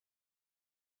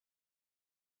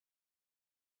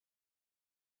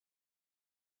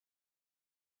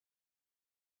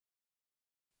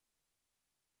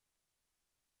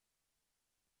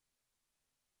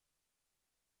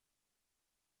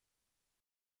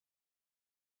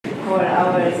for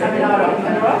our seminar on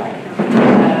UNRWA,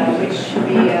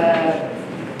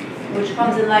 which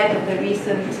comes in light of the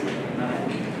recent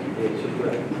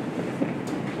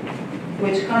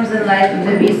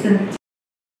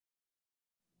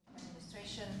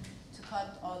administration to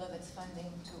cut all of its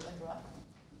funding to UNRWA.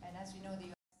 And as you know, the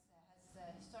US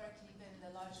has historically been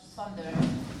the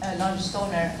largest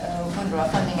donor of UNRWA,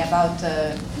 funding about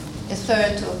a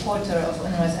third to a quarter of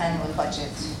UNRWA's annual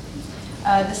budget.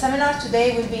 The seminar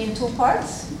today will be in two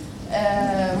parts.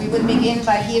 We will begin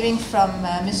by hearing from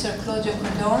Mr. Claudio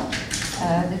Cordone,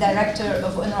 the Director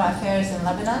of UNRWA Affairs in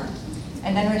Lebanon.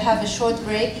 And then we'll have a short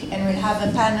break, and we'll have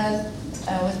a panel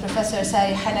with Professor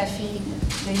Sari Hanafi,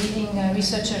 the leading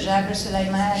researcher Jabir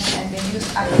Sulaiman, and the youth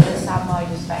activist Ammar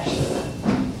Yousbashi.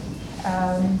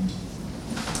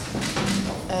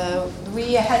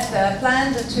 We had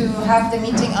planned to have the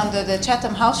meeting under the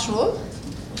Chatham House rule,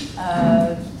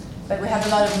 but we have a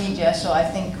lot of media, so I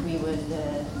think we will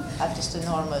have just a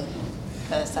normal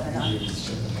seminar.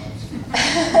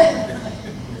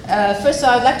 First,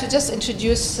 I'd like to just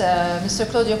introduce Mr.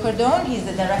 Claudio Cordone. He's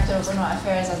the Director of UNRWA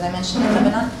Affairs, as I mentioned, in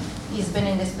Lebanon. He's been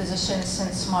in this position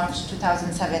since March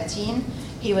 2017.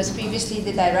 He was previously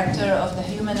the Director of the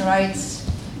Human Rights,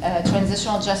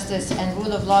 Transitional Justice and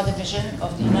Rule of Law Division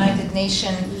of the United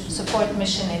Nations Support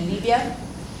Mission in Libya.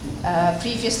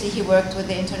 Previously, he worked with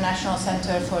the International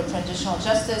Center for Transitional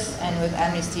Justice and with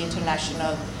Amnesty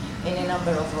International in a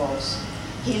number of roles.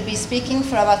 He'll be speaking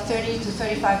for about 30 to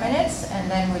 35 minutes, and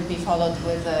then will be followed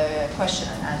with a question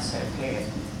and answer period.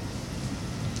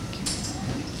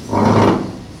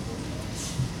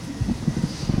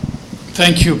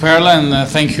 Thank you, Perla, and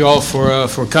thank you all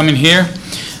for coming here.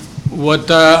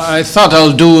 What I thought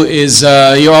I'll do is,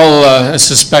 you're all, I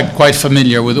suspect, quite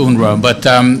familiar with UNRWA, but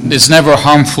it's never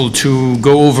harmful to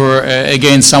go over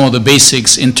again some of the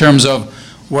basics in terms of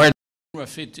where UNRWA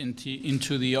fit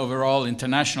into the overall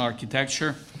international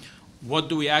architecture. What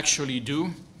do we actually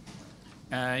do,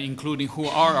 including who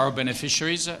are our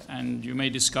beneficiaries, and you may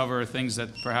discover things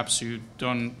that perhaps you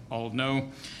don't all know,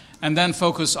 and then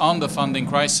focus on the funding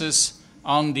crisis,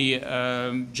 on the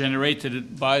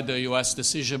generated by the US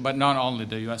decision, but not only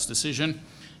the US decision,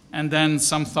 and then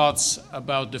some thoughts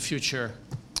about the future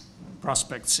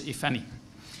prospects, if any.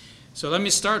 So let me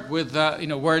start with,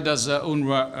 where does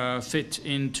UNRWA fit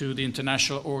into the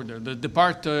international order? The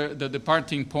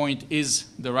departing point is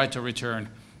the right of return.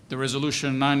 The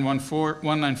resolution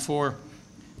 194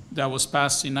 that was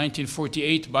passed in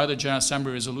 1948 by the General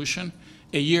Assembly resolution,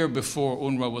 a year before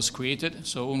UNRWA was created.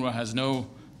 So UNRWA has no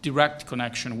direct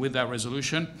connection with that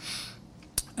resolution.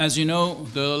 As you know,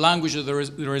 the language of the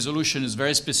resolution is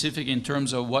very specific in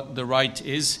terms of what the right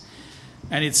is.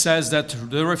 And it says that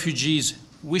the refugees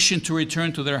wishing to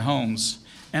return to their homes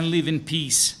and live in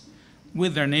peace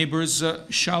with their neighbors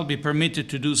shall be permitted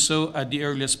to do so at the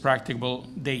earliest practicable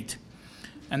date.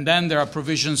 And then there are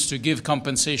provisions to give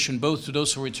compensation both to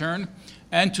those who return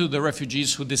and to the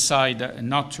refugees who decide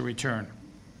not to return.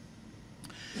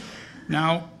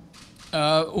 Now,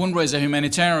 UNRWA is a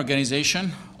humanitarian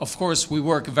organization. Of course, we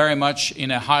work very much in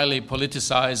a highly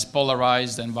politicized,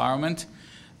 polarized environment.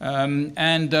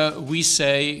 We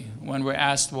say, when we're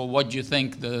asked, well, what do you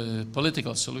think the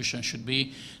political solution should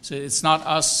be? So it's not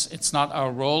us, it's not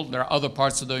our role. There are other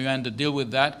parts of the UN that deal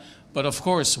with that. But of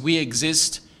course, we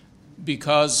exist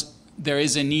because there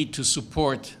is a need to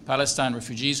support Palestine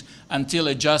refugees until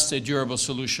a just, a durable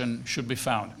solution should be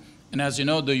found. And as you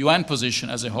know, the UN position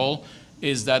as a whole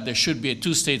is that there should be a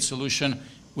two-state solution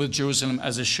with Jerusalem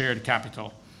as a shared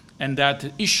capital. And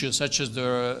that issues such as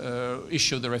the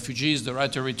issue of the refugees, the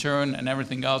right to return, and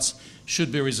everything else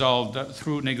should be resolved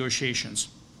through negotiations.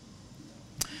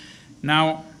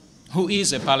 Now, who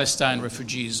is a Palestine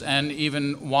refugees, and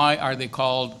even why are they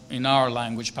called, in our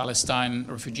language, Palestine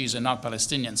refugees and not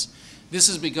Palestinians? This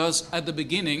is because at the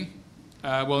beginning,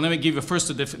 well, let me give you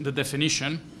first the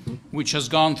definition, which has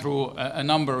gone through a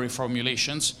number of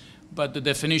reformulations, but the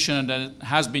definition that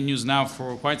has been used now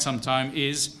for quite some time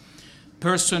is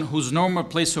person whose normal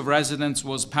place of residence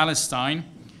was Palestine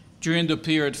during the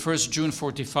period 1st June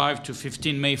 45 to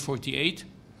 15 May 48,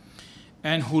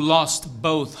 and who lost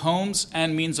both homes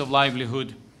and means of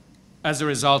livelihood as a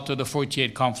result of the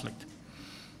 48 conflict.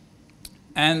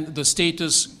 And the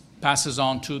status passes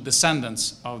on to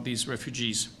descendants of these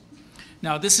refugees.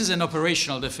 Now, this is an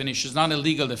operational definition, it's not a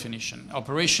legal definition.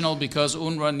 Operational because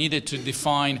UNRWA needed to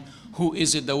define who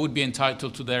is it that would be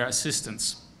entitled to their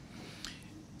assistance.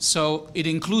 So it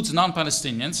includes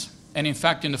non-Palestinians, and in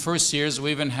fact, in the first years,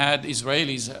 we even had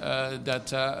Israelis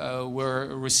that were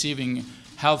receiving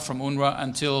help from UNRWA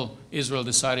until Israel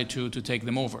decided to take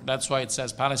them over. That's why it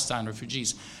says Palestine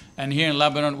refugees. And here in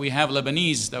Lebanon, we have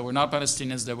Lebanese that were not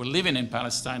Palestinians, that were living in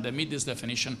Palestine, that meet this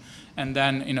definition, and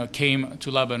then came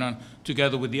to Lebanon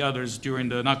together with the others during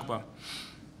the Nakba.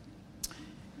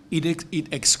 It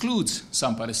excludes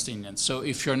some Palestinians. So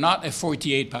if you're not a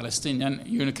 48 Palestinian,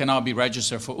 you cannot be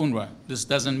registered for UNRWA. This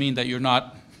doesn't mean that you're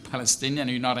not Palestinian,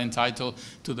 you're not entitled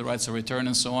to the rights of return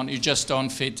and so on. You just don't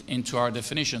fit into our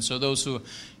definition. So those who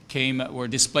were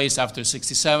displaced after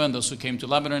 67, those who came to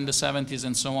Lebanon in the 70s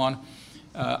and so on,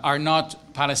 are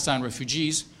not Palestine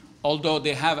refugees, although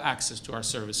they have access to our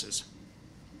services.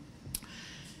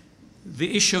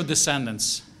 The issue of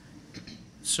descendants.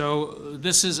 So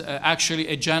this is actually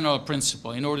a general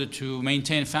principle. In order to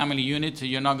maintain family unity,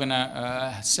 you're not going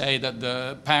to say that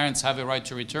the parents have a right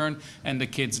to return and the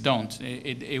kids don't.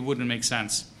 It wouldn't make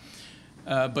sense.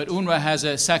 But UNRWA has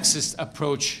a sexist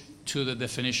approach to the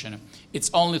definition.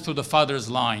 It's only through the father's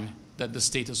line that the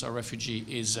status of refugee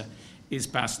is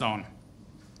passed on.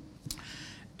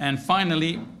 And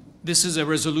finally, this is a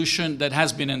resolution that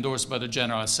has been endorsed by the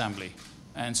General Assembly.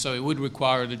 And so it would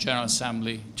require the General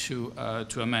Assembly to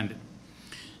amend it.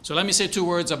 So let me say 2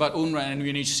 words about UNRWA and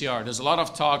UNHCR. There's a lot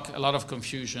of talk, a lot of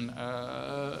confusion,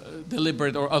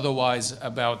 deliberate or otherwise,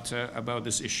 about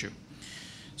this issue.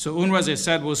 So UNRWA, as I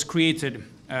said, was created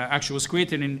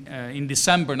in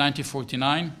December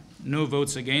 1949. No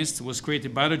votes against. It was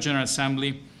created by the General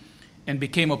Assembly and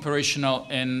became operational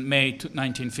in May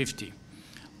 1950.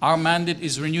 Our mandate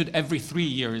is renewed every 3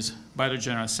 years by the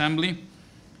General Assembly.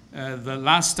 The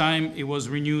last time it was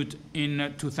renewed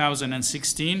in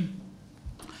 2016.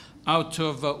 Out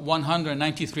of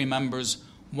 193 members,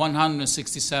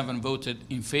 167 voted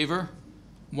in favor,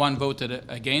 1 voted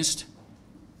against.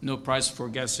 No prize for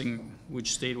guessing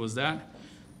which state was that.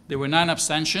 There were 9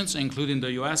 abstentions, including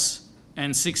the US,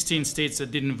 and 16 states that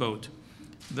didn't vote.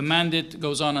 The mandate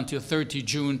goes on until 30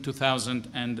 June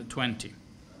 2020.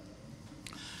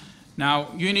 Now,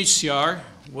 UNHCR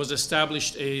was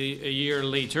established a year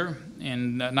later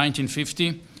in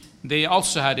 1950. They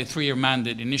also had a 3-year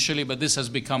mandate initially, but this has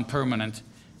become permanent.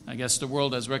 I guess the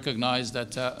world has recognized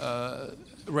that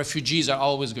refugees are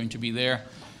always going to be there,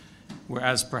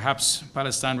 whereas perhaps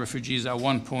Palestine refugees at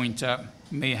one point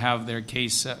may have their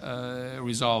case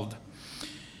resolved.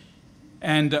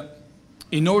 And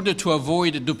in order to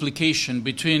avoid duplication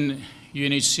between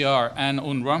UNHCR and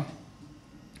UNRWA,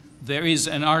 there is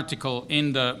an article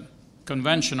in the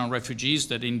Convention on Refugees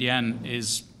that in the end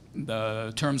is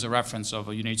the terms of reference of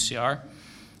UNHCR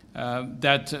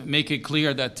that make it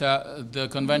clear that the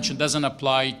convention doesn't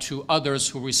apply to others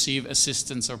who receive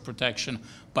assistance or protection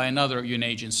by another UN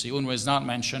agency. UNRWA is not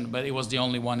mentioned, but it was the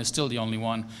only one, is still the only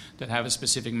one that have a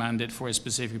specific mandate for a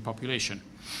specific population.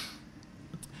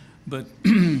 But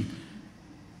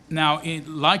now,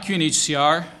 like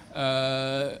UNHCR,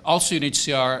 also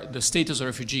UNHCR, the status of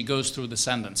refugee goes through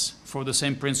descendants for the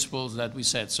same principles that we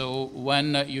said. So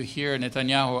when you hear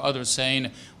Netanyahu or others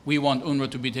saying, we want UNRWA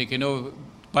to be taken over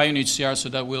by UNHCR so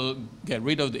that we'll get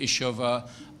rid of the issue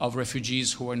of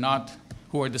refugees who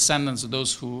are descendants of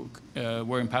those who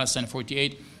were in Palestine in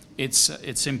 1948, it's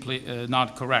simply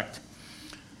not correct.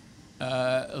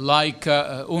 Like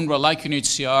UNRWA, like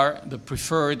UNHCR, the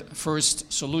preferred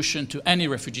first solution to any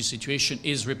refugee situation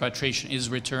is repatriation, is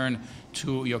return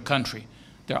to your country.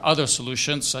 There are other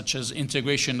solutions, such as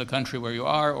integration in the country where you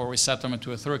are, or resettlement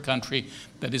to a third country,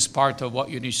 that is part of what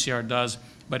UNHCR does,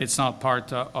 but it's not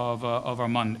part of our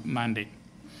mandate.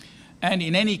 And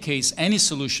in any case, any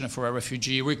solution for a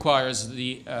refugee requires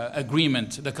the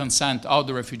agreement, the consent of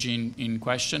the refugee in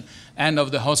question and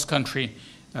of the host country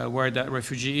where that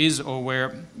refugee is or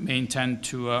where may intend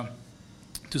to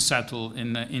settle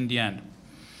in the end.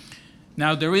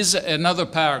 Now, there is another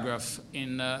paragraph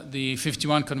in the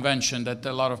 51 Convention that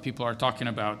a lot of people are talking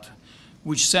about,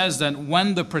 which says that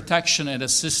when the protection and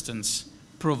assistance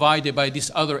provided by these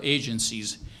other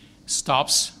agencies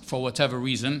stops for whatever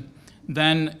reason,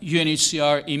 then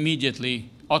UNHCR immediately,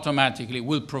 automatically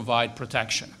will provide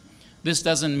protection. This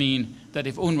doesn't mean that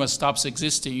if UNRWA stops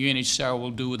existing, UNHCR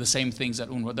will do the same things that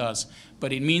UNRWA does.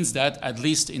 But it means that, at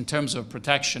least in terms of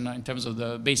protection, in terms of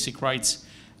the basic rights,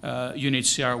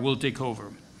 UNHCR will take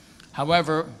over.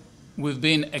 However, we've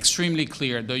been extremely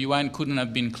clear, the UN couldn't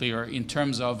have been clearer, in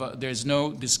terms of there's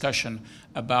no discussion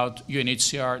about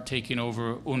UNHCR taking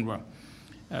over UNRWA.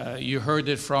 You heard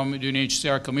it from the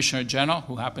UNHCR Commissioner General,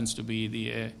 who happens to be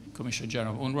the Commissioner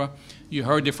General of UNRWA. You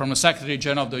heard it from the Secretary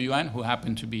General of the UN, who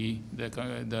happened to be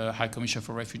the High Commissioner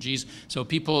for Refugees. So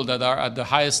people that are at the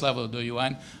highest level of the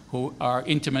UN, who are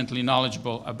intimately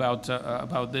knowledgeable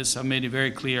about this, have made it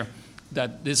very clear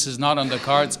that this is not on the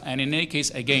cards, and in any case,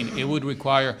 again, it would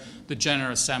require the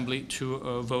General Assembly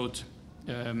to vote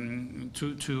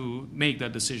to make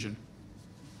that decision.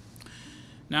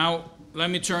 Now, let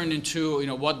me turn into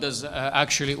what does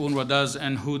actually UNRWA does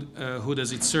and who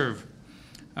does it serve.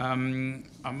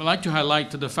 I'd like to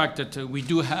highlight the fact that we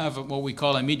do have what we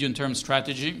call a medium-term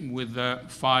strategy with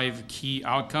 5 key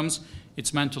outcomes.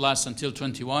 It's meant to last until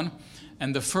 21.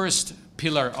 And the first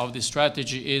pillar of this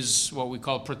strategy is what we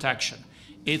call protection.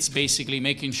 It's basically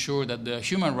making sure that the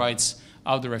human rights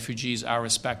of the refugees are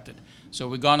respected. So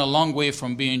we've gone a long way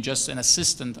from being just an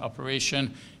assistant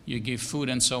operation, you give food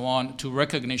and so on, to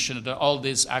recognition that all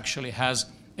this actually has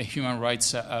a human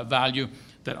rights value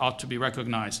that ought to be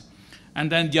recognized.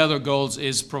 And then the other goals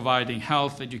is providing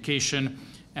health, education,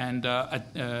 and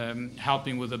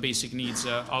helping with the basic needs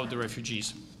of the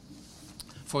refugees.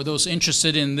 For those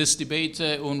interested in this debate,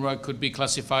 UNRWA could be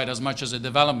classified as much as a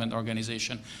development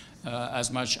organization, as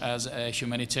much as a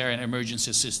humanitarian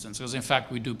emergency assistance, because in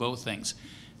fact we do both things.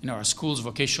 Our schools'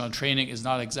 vocational training is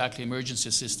not exactly emergency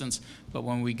assistance, but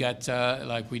when we get,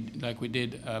 like we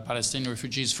did, Palestinian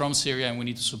refugees from Syria and we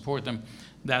need to support them,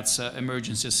 that's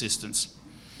emergency assistance.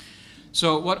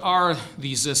 So what are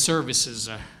these services?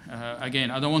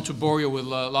 Again, I don't want to bore you with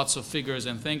lots of figures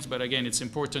and things, but again, it's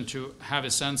important to have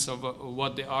a sense of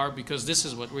what they are, because this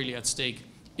is what really at stake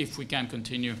if we can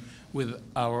continue with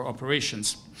our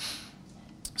operations.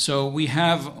 So we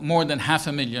have more than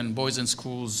 500,000 boys in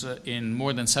schools in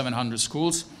more than 700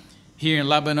 schools. Here in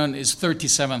Lebanon is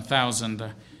 37,000,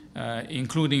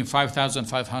 including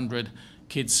 5,500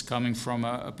 kids coming from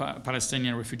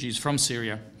Palestinian refugees from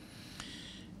Syria.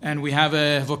 And we have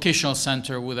a vocational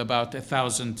center with about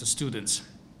 1,000 students.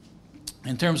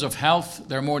 In terms of health,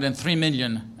 there are more than 3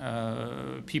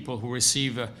 million people who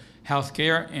receive health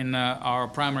care in our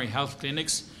primary health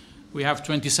clinics. We have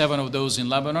 27 of those in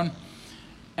Lebanon.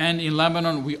 And in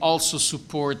Lebanon, we also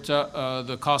support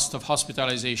the cost of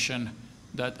hospitalization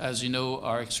that, as you know,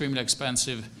 are extremely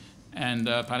expensive, and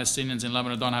Palestinians in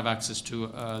Lebanon don't have access to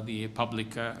the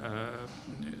public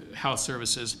health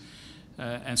services.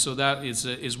 And so that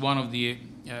is one of the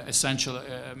essential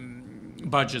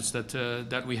budgets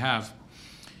that we have.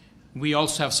 We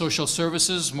also have social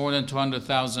services. More than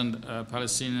 200,000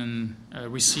 Palestinians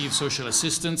receive social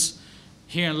assistance.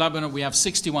 Here in Lebanon, we have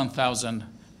 61,000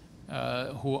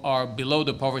 who are below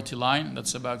the poverty line.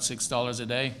 That's about $6 a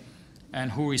day,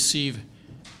 and who receive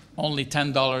only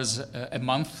 $10 a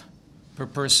month per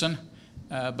person.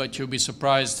 But you'll be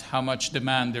surprised how much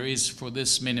demand there is for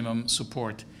this minimum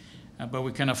support. But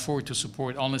we can afford to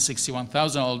support only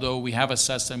 61,000, although we have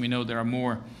assessed and we know there are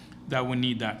more that will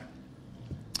need that.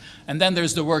 And then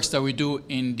there's the works that we do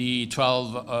in the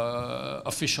 12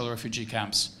 official refugee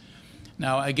camps.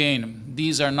 Now, again,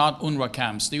 these are not UNRWA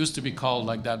camps. They used to be called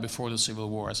like that before the Civil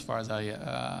War, as far as I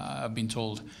have been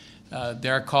told.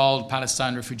 They're called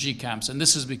Palestine refugee camps, and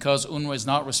this is because UNRWA is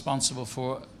not responsible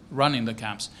for running the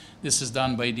camps. This is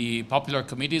done by the popular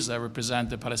committees that represent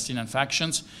the Palestinian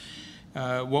factions.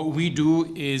 What we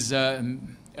do is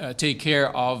take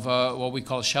care of what we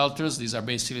call shelters. These are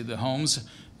basically the homes,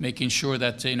 making sure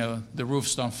that the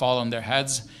roofs don't fall on their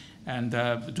heads, and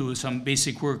do some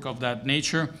basic work of that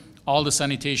nature. All the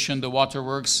sanitation, the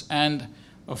waterworks, and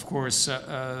of course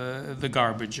the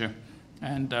garbage.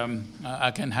 And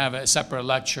I can have a separate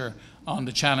lecture on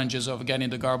the challenges of getting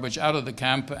the garbage out of the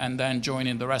camp and then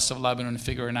joining the rest of Lebanon and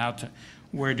figuring out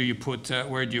where do you put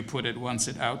it once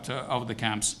it's out of the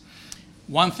camps.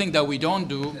 One thing that we don't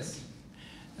do,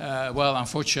 well,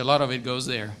 unfortunately, a lot of it goes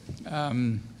there,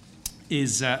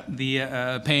 is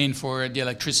the paying for the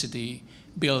electricity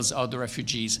bills of the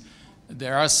refugees.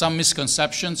 There are some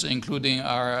misconceptions, including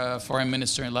our foreign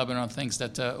minister in Lebanon thinks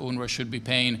that UNRWA should be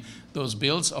paying those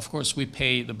bills. Of course, we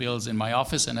pay the bills in my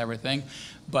office and everything,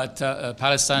 but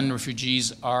Palestinian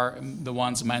refugees are the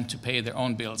ones meant to pay their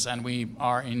own bills, and we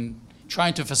are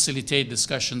trying to facilitate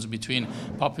discussions between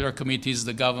popular committees,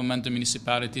 the government, the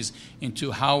municipalities,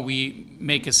 into how we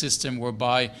make a system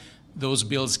whereby those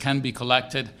bills can be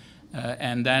collected,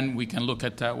 and then we can look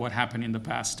at what happened in the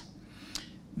past.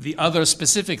 The other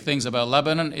specific things about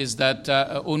Lebanon is that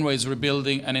UNRWA is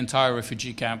rebuilding an entire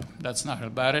refugee camp. That's not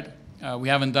about it. We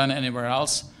haven't done it anywhere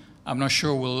else. I'm not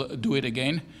sure we'll do it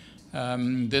again.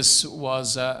 This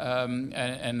was,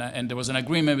 and there was an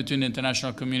agreement between the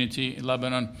international community in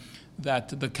Lebanon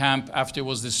that the camp, after it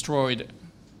was destroyed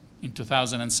in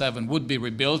 2007, would be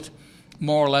rebuilt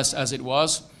more or less as it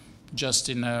was, just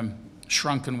in a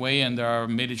shrunken way, and there are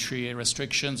military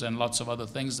restrictions and lots of other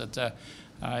things that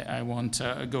I won't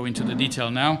go into the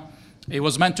detail now. It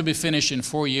was meant to be finished in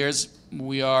 4 years.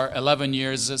 We are 11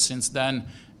 years since then,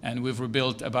 and we've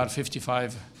rebuilt about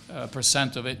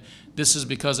 55% of it. This is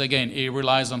because, again, it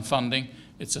relies on funding.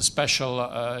 It's a special,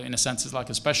 in a sense, it's like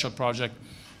a special project.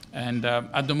 And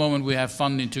at the moment, we have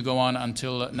funding to go on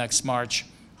until next March.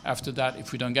 After that,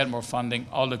 if we don't get more funding,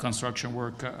 all the construction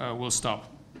work will stop.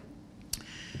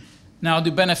 Now,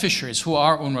 the beneficiaries. Who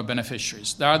are UNRWA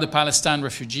beneficiaries? There are the Palestine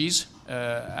refugees,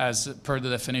 as per the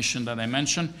definition that I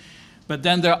mentioned. But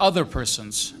then there are other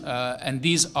persons, and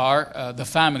these are the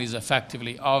families,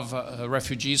 effectively, of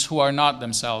refugees who are not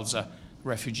themselves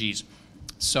refugees.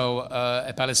 So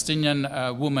a Palestinian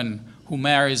woman who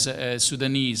marries a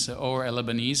Sudanese or a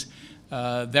Lebanese,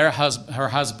 her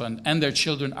husband and their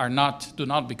children do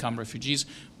not become refugees,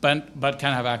 but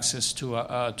can have access to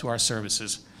our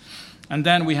services. And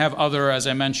then we have other, as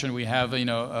I mentioned, we have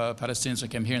Palestinians who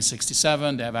came here in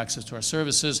 '67. They have access to our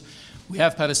services. We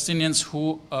have Palestinians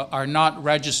who are not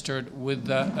registered do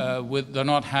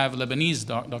not have Lebanese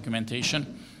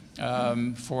documentation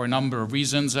for a number of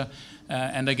reasons.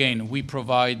 And again, we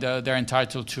provide, they're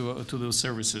entitled to those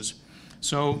services.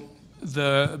 So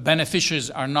the beneficiaries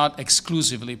are not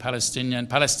exclusively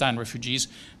Palestine refugees,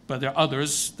 but there are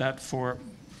others that for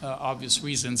obvious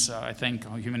reasons, I think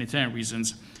humanitarian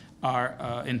reasons,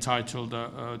 are entitled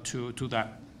to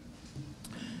that.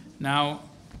 Now,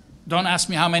 don't ask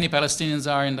me how many Palestinians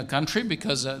are in the country,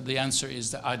 because the answer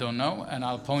is that I don't know, and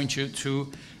I'll point you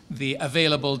to the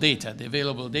available data. The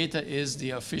available data is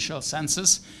the official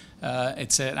census.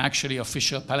 It's an actually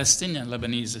official Palestinian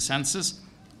Lebanese census,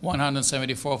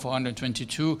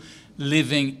 174,422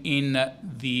 living in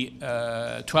the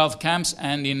 12 camps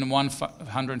and in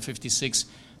 156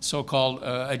 so-called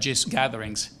Ajis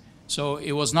gatherings. So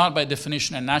it was not by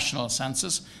definition a national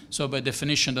census, so by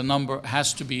definition the number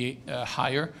has to be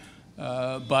higher,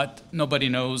 but nobody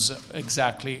knows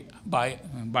exactly by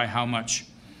how much.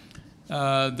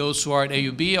 Those who are at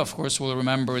AUB, of course, will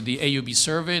remember the AUB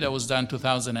survey that was done in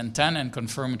 2010 and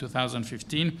confirmed in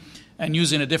 2015. And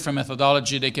using a different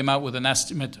methodology, they came out with an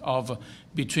estimate of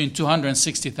between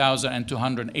 260,000 and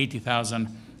 280,000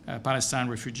 Palestinian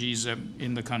refugees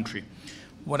in the country.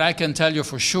 What I can tell you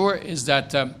for sure is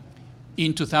that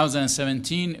in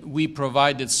 2017, we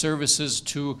provided services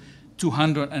to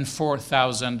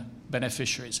 204,000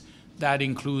 beneficiaries. That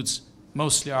includes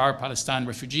mostly our Palestinian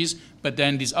refugees, but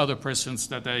then these other persons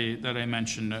that I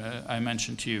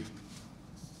mentioned to you.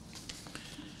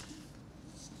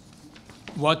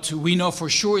 What we know for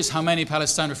sure is how many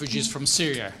Palestinian refugees from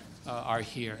Syria are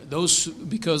here. Those,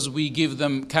 because we give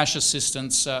them cash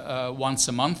assistance once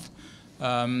a month.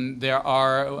 There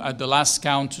are, at the last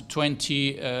count,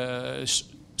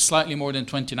 slightly more than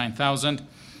 29,000.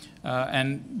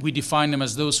 And we define them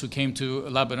as those who came to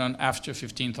Lebanon after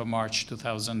 15th of March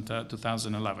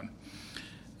 2011.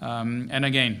 And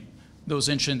again, those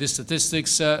interested in these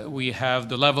statistics, we have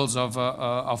the levels of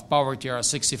poverty are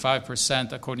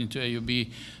 65% according to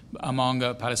AUB among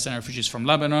Palestinian refugees from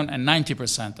Lebanon and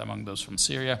 90% among those from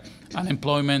Syria.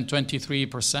 Unemployment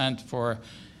 23% for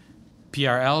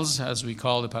PRLs, as we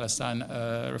call the Palestinian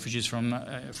refugees from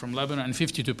Lebanon, and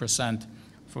 52%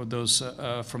 for those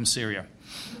from Syria.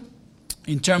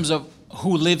 In terms of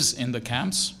who lives in the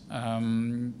camps,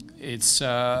 it's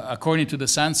according to the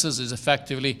census, is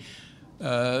effectively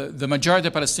the majority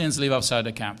of Palestinians live outside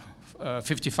the camp,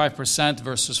 55%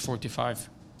 versus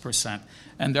 45%.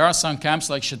 And there are some camps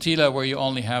like Shatila where you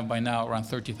only have by now around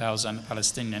 30,000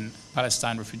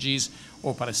 Palestine refugees,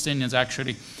 or Palestinians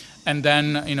actually. And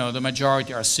then, the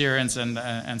majority are Syrians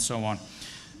and so on.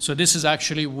 So this is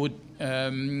actually what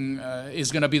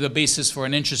is going to be the basis for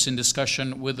an interesting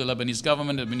discussion with the Lebanese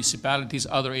government, the municipalities,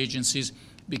 other agencies,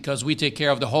 because we take care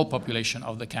of the whole population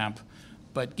of the camp.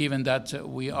 But given that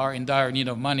we are in dire need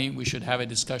of money, we should have a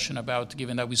discussion about,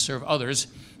 given that we serve others,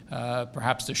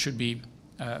 perhaps there should be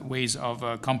ways of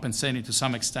compensating to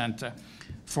some extent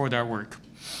for their work.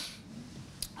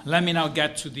 Let me now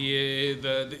get to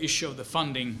the issue of the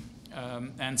funding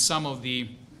and some of the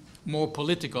more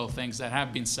political things that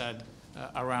have been said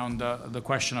around the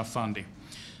question of funding.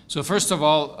 So first of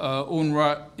all,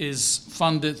 UNRWA is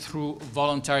funded through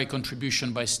voluntary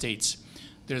contribution by states.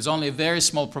 There's only a very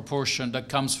small proportion that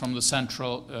comes from the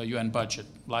central UN budget,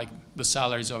 like the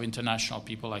salaries of international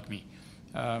people like me.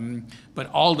 But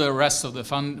all the rest of the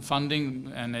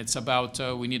funding, and it's about,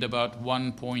 we need about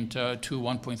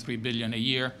 1.3 billion a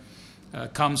year,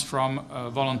 comes from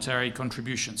voluntary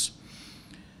contributions.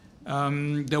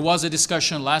 There was a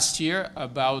discussion last year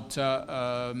about,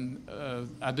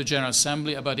 at the General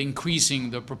Assembly, about increasing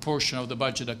the proportion of the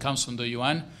budget that comes from the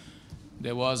UN.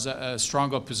 There was a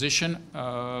strong opposition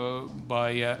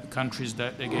by countries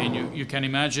that, again, you can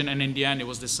imagine, and in the end it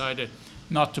was decided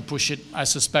not to push it. I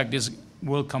suspect this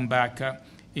will come back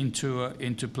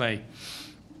into play.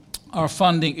 Our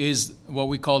funding is what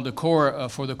we call the core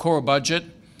for the core budget,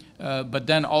 but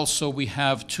then also we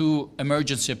have 2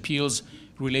 emergency appeals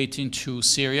relating to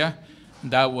Syria.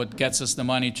 That what gets us the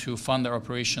money to fund our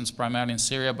operations primarily in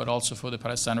Syria, but also for the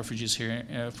Palestinian refugees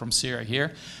here from Syria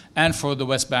here, and for the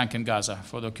West Bank and Gaza,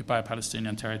 for the occupied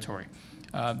Palestinian territory.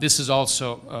 This is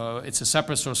also, it's a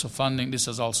separate source of funding. This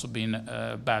has also been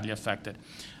badly affected.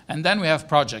 And then we have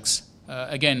projects.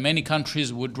 Again, many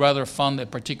countries would rather fund a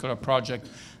particular project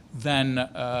than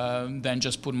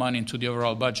just put money into the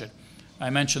overall budget. I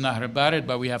mentioned Nahr al-Bared,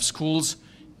 but we have schools.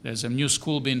 There's a new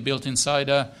school being built in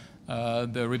Saida.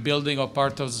 The rebuilding of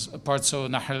parts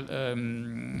of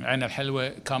Ain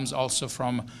al-Hilwa comes also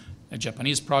from a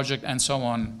Japanese project, and so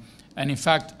on. And in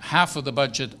fact, half of the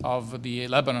budget of the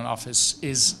Lebanon office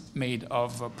is made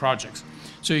of projects.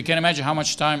 So you can imagine how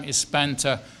much time is spent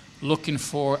looking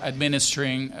for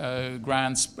administering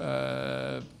grants,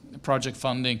 project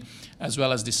funding, as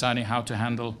well as deciding how to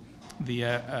handle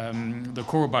the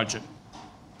core budget.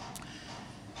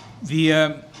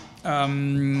 The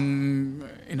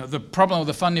problem of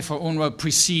the funding for UNRWA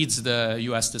precedes the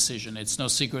U.S. decision. It's no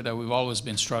secret that we've always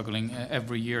been struggling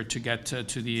every year to get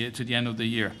to the end of the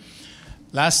year.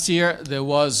 Last year, there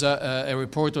was a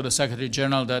report of the Secretary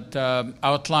General that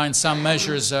outlined some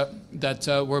measures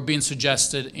that were being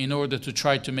suggested in order to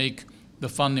try to make the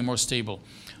funding more stable.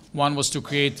 One was to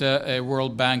create a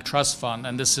World Bank trust fund,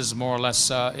 and this is more or less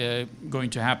going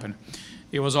to happen.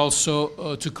 It was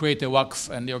also to create a Waqf,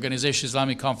 and the Organization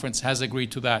Islamic Conference has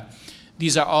agreed to that.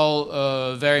 These are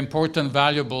all very important,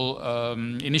 valuable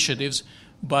initiatives,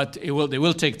 but they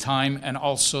will take time, and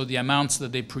also the amounts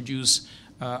that they produce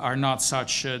are not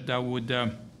such that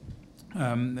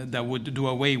would do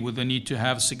away with the need to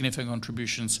have significant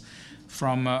contributions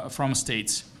from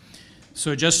states.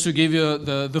 So just to give you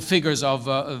the figures of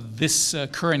this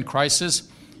current crisis,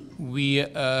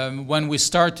 when we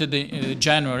started in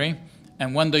January,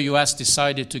 and when the U.S.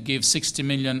 decided to give 60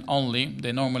 million only,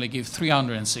 they normally give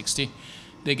 360,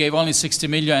 they gave only 60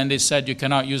 million, and they said you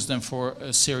cannot use them for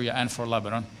Syria and for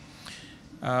Lebanon.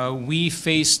 We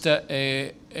faced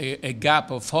a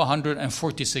gap of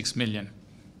 446 million.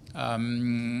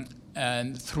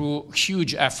 And through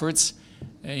huge efforts,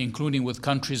 including with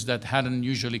countries that hadn't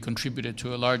usually contributed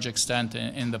to a large extent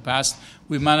in the past,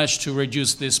 we managed to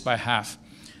reduce this by half.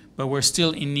 But we're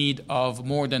still in need of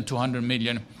more than 200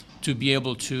 million to be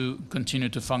able to continue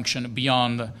to function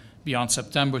beyond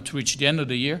September to reach the end of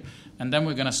the year. And then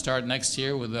we're going to start next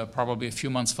year with probably a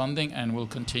few months funding, and we'll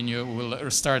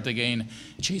start again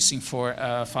chasing for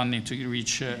funding to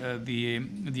reach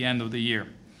the end of the year.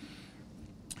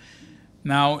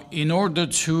 Now, in order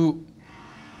to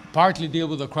partly deal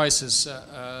with the crisis,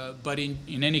 but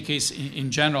in any case, in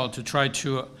general, to try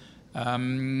to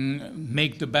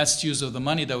make the best use of the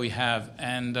money that we have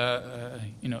and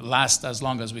last as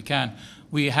long as we can,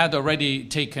 we had already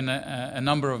taken a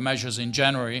number of measures in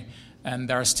January, and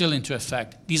they are still into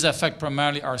effect. These affect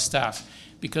primarily our staff,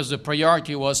 because the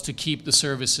priority was to keep the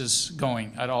services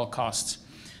going at all costs.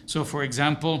 So, for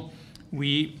example,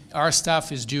 our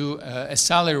staff is due a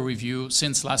salary review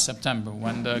since last September,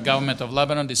 when the government of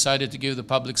Lebanon decided to give the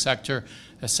public sector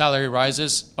salary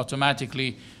rises.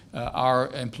 Automatically, our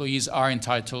employees are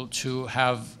entitled to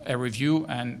have a review,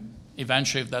 and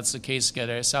eventually, if that's the case, get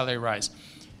a salary rise.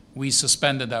 We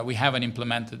suspended that. We haven't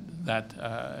implemented that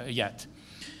yet.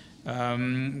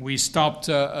 We stopped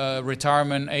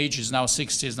retirement age is now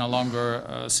 60, is no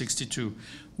longer 62.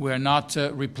 We're not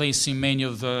replacing many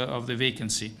of the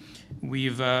vacancy.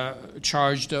 We've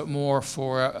charged more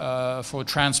for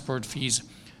transport fees.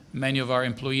 Many of our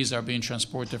employees are being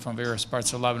transported from various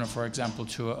parts of Lebanon, for example,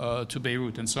 to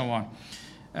Beirut and so on,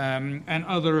 and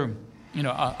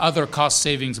other cost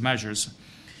savings measures.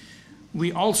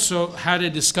 We also had a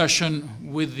discussion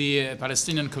with the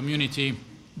Palestinian community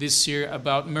this year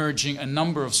about merging a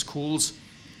number of schools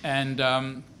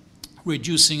and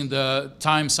reducing the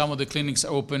time some of the clinics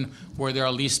are open where there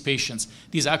are least patients.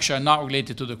 These actually are not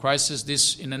related to the crisis.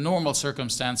 This, in the normal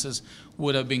circumstances,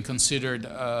 would have been considered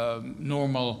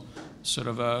normal sort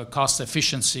of cost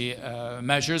efficiency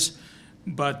measures.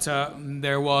 But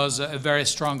there was a very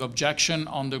strong objection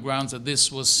on the grounds that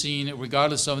this was seen,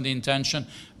 regardless of the intention,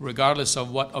 regardless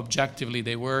of what objectively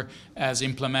they were, as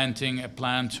implementing a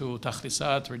plan to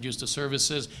takhlisat, reduce the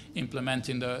services,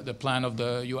 implementing the plan of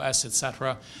the U.S.,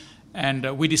 etc.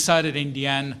 And we decided in the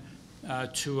end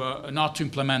to not to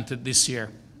implement it this year,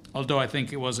 although I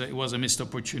think it was a missed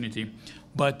opportunity.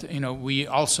 But we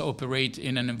also operate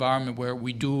in an environment where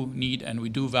we do need and we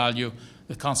do value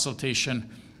the consultation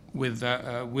with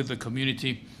the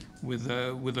community. with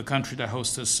the country that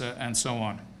hosts us, and so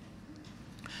on.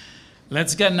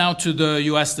 Let's get now to the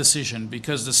U.S. decision,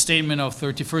 because the statement of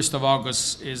 31st of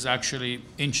August is actually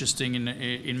interesting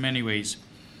in many ways.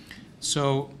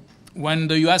 So when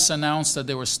the U.S. announced that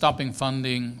they were stopping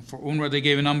funding for UNRWA, they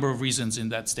gave a number of reasons in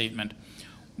that statement.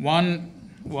 One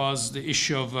was the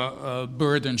issue of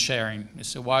burden sharing. They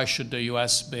said, why should the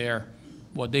U.S. bear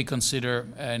what they consider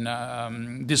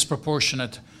a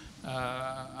disproportionate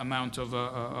amount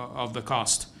of the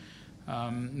cost?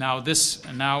 Now, this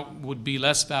now would be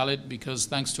less valid because,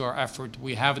 thanks to our effort,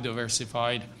 we have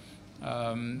diversified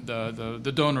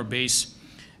the donor base,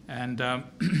 and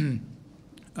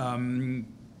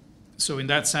so in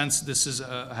that sense, this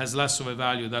has less of a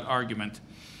value, that argument.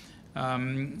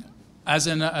 As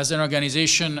an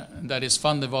organization that is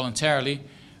funded voluntarily,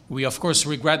 we of course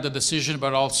regret the decision,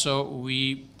 but also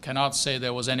we cannot say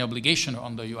there was any obligation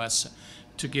on the U.S.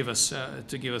 to give us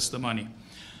the money.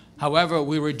 However,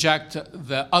 we reject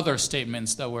the other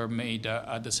statements that were made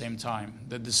at the same time.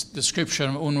 The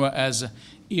description of UNRWA as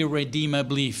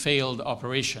irredeemably flawed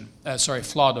operation. It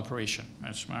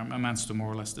amounts to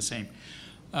more or less the same.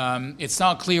 It's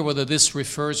not clear whether this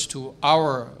refers to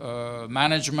our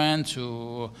management,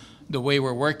 to the way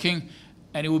we're working,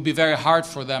 and it would be very hard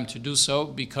for them to do so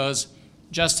because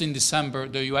just in December,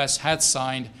 the U.S. had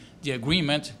signed the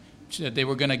agreement that they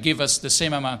were going to give us the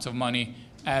same amount of money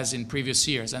as in previous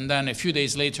years. And then a few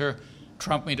days later,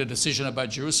 Trump made a decision about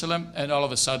Jerusalem, and all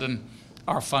of a sudden,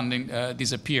 our funding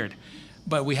disappeared.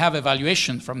 But we have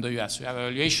evaluations from the U.S., we have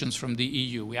evaluations from the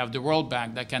EU, we have the World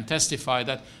Bank that can testify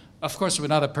that, of course, we're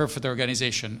not a perfect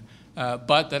organization,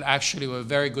 but that actually we're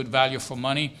very good value for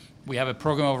money. We have a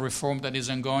program of reform that is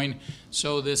ongoing.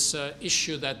 So this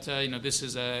issue that this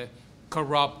is a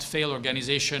corrupt, failed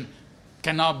organization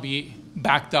cannot be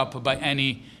backed up by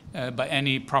any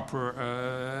proper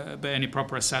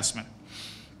assessment.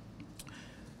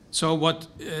 So what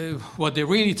they're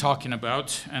really talking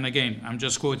about, and again, I'm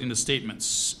just quoting the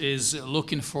statements, is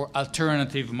looking for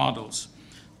alternative models.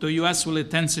 The U.S. will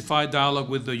intensify dialogue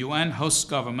with the UN, host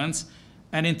governments,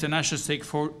 and international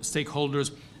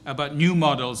stakeholders about new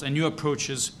models and new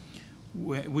approaches,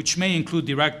 which may include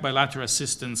direct bilateral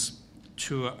assistance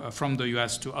from the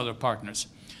U.S. to other partners.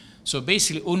 So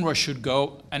basically, UNRWA should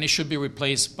go, and it should be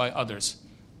replaced by others.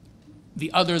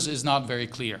 The others is not very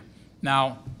clear.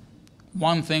 Now,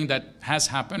 one thing that has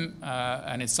happened,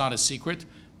 and it's not a secret,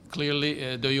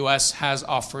 clearly the U.S. has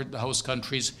offered the host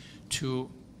countries to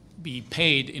be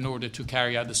paid in order to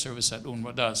carry out the service that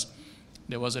UNRWA does.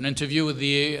 There was an interview with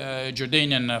the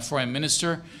Jordanian foreign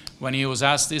minister. When he was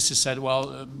asked this, he said,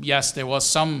 well, yes, there was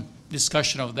some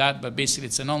discussion of that, but basically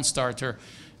it's a non-starter.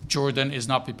 Jordan is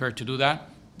not prepared to do that.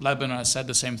 Lebanon has said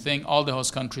the same thing. All the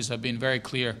host countries have been very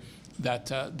clear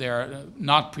that they are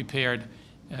not prepared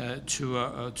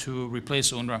to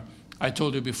replace UNRWA. I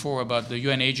told you before about the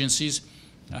UN agencies.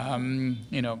 I'm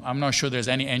not sure there's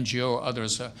any NGO or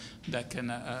others that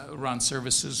can run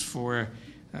services for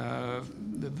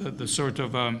the sort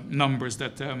of numbers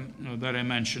that I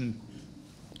mentioned.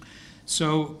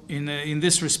 So in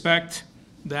this respect,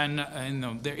 then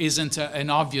there isn't an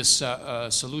obvious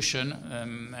solution,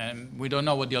 and we don't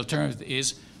know what the alternative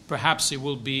is. Perhaps it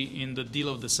will be in the deal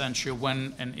of the century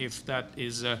when and if that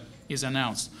is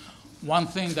announced. One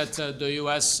thing that the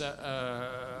U.S.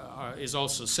 is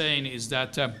also saying is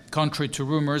that, contrary to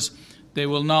rumors, they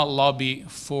will not lobby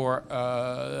for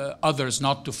others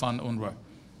not to fund UNRWA.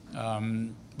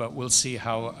 But we'll see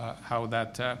how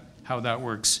that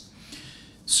works.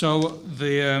 So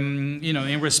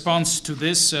in response to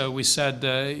this, we said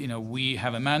we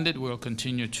have a mandate. We'll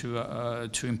continue to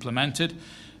implement it.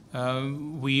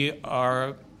 We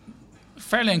are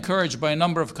fairly encouraged by a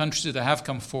number of countries that have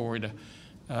come forward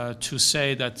to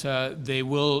say that they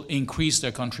will increase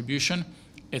their contribution.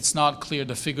 It's not clear.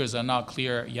 The figures are not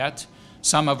clear yet.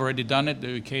 Some have already done it.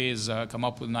 The UK has come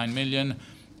up with 9 million.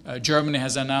 Germany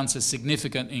has announced a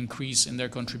significant increase in their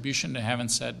contribution. They haven't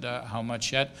said how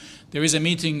much yet. There is a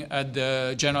meeting at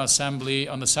the General Assembly,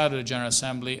 on the side of the General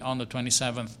Assembly, on the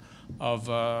 27th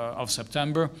of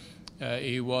September.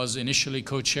 It was initially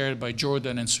co-chaired by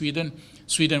Jordan and Sweden.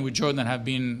 Sweden with Jordan have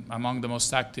been among the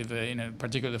most active, in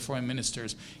particular the foreign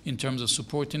ministers, in terms of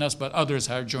supporting us, but others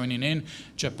are joining in.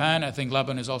 Japan, I think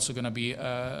Lebanon is also going to be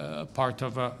part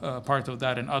of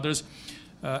that, and others.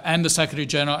 And the Secretary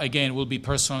General, again, will be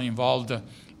personally involved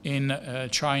in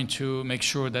trying to make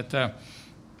sure that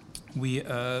we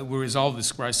resolve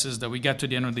this crisis, that we get to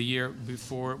the end of the year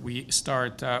before we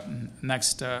start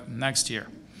next year.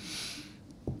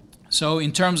 So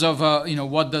in terms of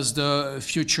what does the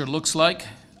future looks like,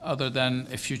 other than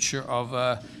a future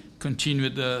of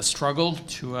continued struggle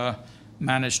to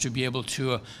manage to be able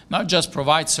to not just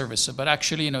provide services, but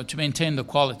actually, to maintain the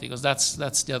quality, because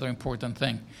that's the other important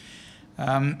thing.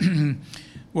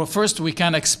 Well, first, we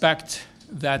can expect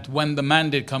that when the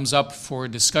mandate comes up for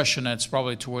discussion, and it's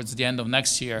probably towards the end of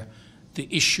next year, the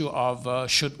issue of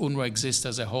should UNRWA exist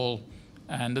as a whole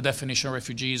and the definition of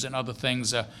refugees and other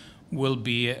things will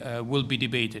be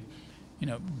debated.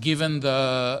 Given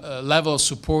the level of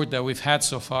support that we've had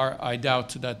so far, I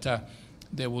doubt that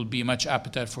there will be much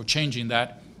appetite for changing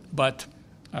that, but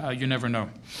you never know.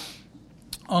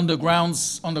 On the ground,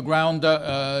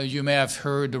 you may have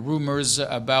heard rumors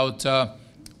about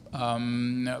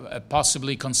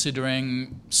possibly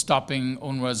considering stopping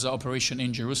UNRWA's operation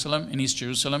in Jerusalem, in East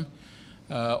Jerusalem,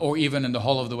 or even in the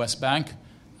whole of the West Bank.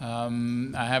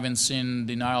 I haven't seen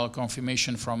denial or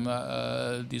confirmation from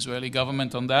the Israeli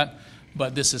government on that,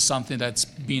 but this is something that's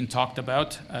being talked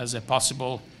about as a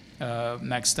possible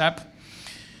next step.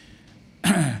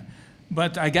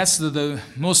 But I guess the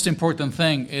most important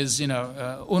thing is,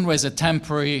 UNRWA is a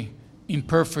temporary,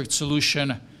 imperfect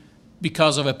solution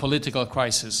because of a political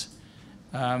crisis.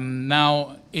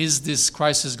 Now, is this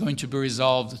crisis going to be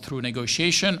resolved through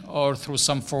negotiation or through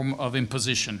some form of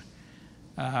imposition?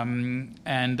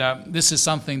 This is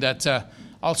something that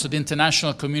also the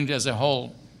international community as a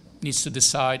whole needs to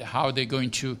decide how they're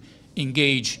going to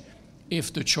engage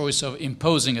if the choice of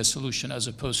imposing a solution as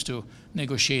opposed to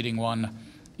negotiating one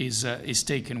is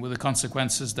taken, with the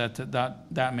consequences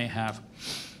that may have.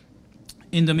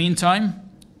 In the meantime,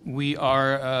 we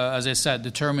are, as I said,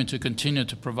 determined to continue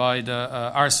to provide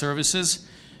our services,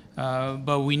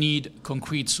 but we need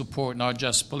concrete support, not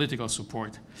just political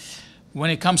support. When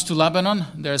it comes to Lebanon,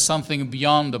 there's something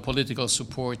beyond the political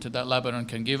support that Lebanon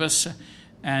can give us,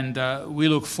 and we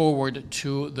look forward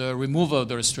to the removal of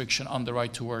the restriction on the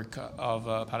right to work of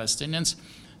Palestinians.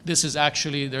 This is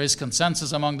actually, there is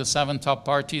consensus among the 7 top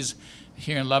parties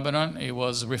here in Lebanon. It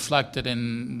was reflected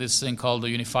in this thing called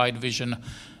the Unified Vision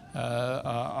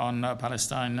on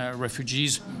Palestine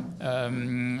refugees.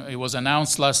 It was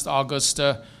announced last August.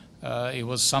 It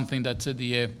was something that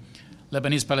the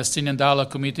Lebanese Palestinian Dialogue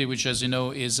Committee, which, as you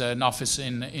know, is an office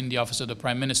in the office of the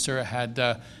Prime Minister,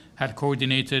 had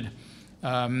coordinated.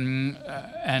 With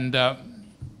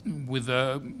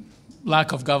the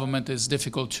lack of government, it's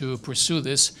difficult to pursue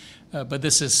this, but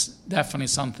this is definitely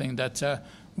something that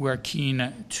we're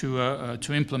keen to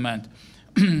implement.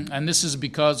 And this is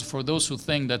because for those who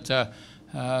think that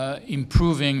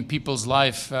improving people's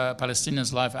life,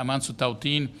 Palestinians' life, amounts to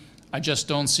tawteen, I just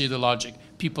don't see the logic.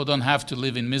 People don't have to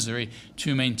live in misery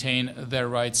to maintain their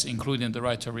rights, including the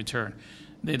right to return.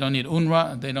 They don't need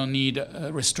UNRWA. They don't need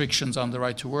restrictions on the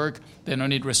right to work. They don't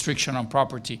need restriction on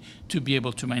property to be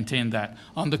able to maintain that.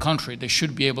 On the contrary, they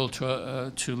should be able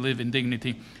to live in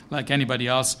dignity like anybody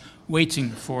else,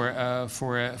 waiting for a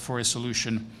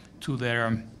solution to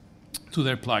their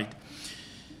plight.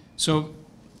 So,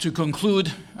 to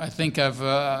conclude, I think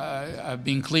I've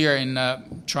been clear in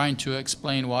trying to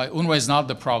explain why UNRWA is not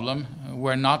the problem.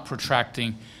 We're not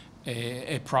protracting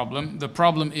a problem. The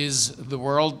problem is the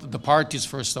world, the parties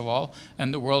first of all,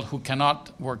 and the world who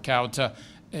cannot work out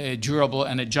a durable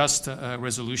and a just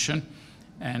resolution.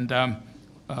 And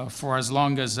for as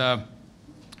long as,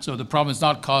 so the problem is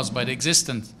not caused by the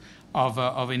existence of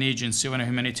an agency, of a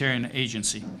humanitarian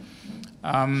agency.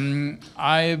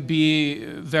 I'd be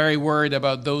very worried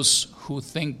about those who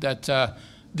think that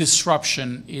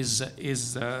disruption is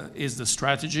the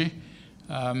strategy.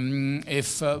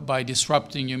 If by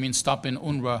disrupting you mean stopping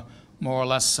UNRWA, more or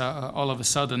less all of a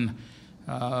sudden,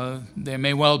 there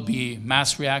may well be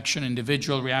mass reaction,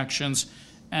 individual reactions,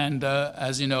 and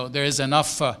as you know, there is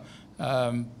enough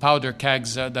powder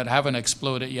kegs that haven't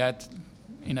exploded yet,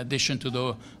 in addition to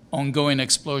the ongoing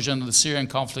explosion of the Syrian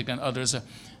conflict and others,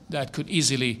 that could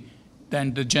easily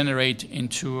then degenerate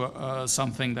into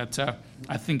something that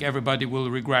I think everybody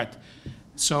will regret.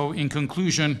 So in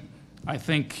conclusion, I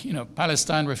think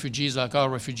Palestine refugees, like all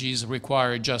refugees,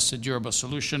 require just a durable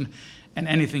solution, and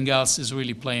anything else is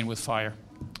really playing with fire.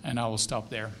 And I will stop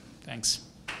there. Thanks.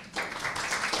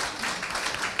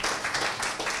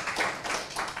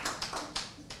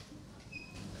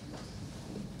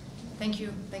 Thank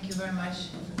you very much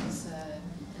for this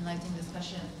enlightening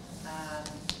discussion.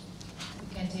 We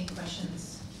can take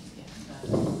questions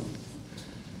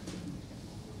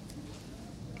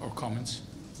Or comments.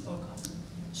 or comments.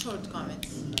 Short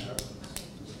comments.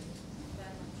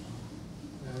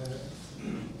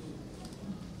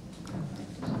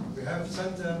 We have a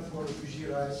Center for Refugee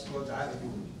Rights called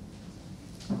Adil.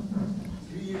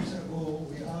 3 years ago,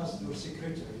 we asked your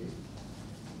secretary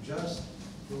just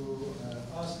to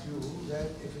ask you that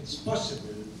if it's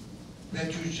possible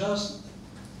that you just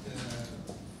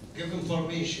give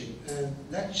information and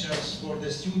lectures for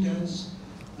the students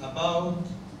about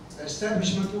the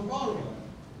establishment of UNRWA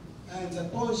and the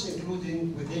points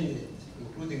including within it,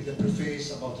 including the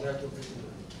preface about right of return.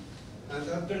 And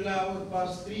until now, it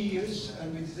passed 3 years,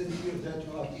 and we didn't hear that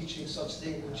you are teaching such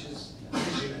thing which is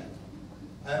original.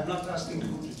 I am not asking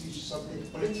you to teach something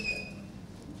political.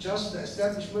 Just the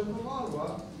establishment of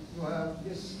UNRWA, you have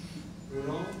this, you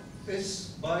know,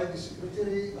 it's by the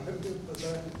secretary,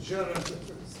 the general.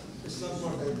 It's not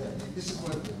more than that. This is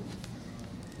one thing.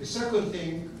 The second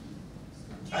thing,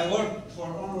 I worked for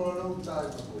UNRWA a long time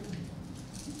ago.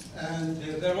 And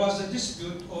there was a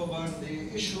dispute over the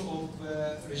issue of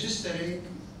registering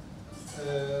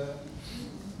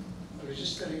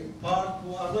part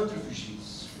who are not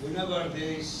refugees. Whenever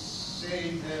they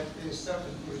say that they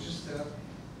started to register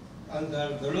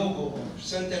under the logo of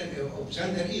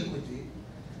gender equity,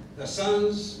 the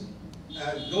sons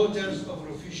and daughters of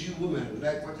refugee women,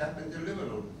 like what happened in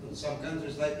Lebanon. In some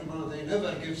countries like Lebanon, they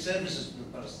never give services to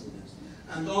Palestinians.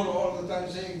 And all the time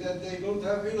saying that they don't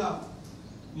have enough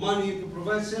money to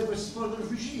provide services for the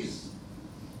refugees.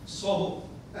 So,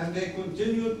 and they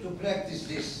continue to practice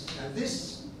this. And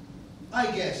this,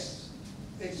 I guess,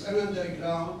 it's an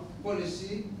underground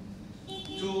policy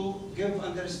to give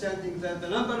understanding that the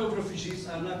number of refugees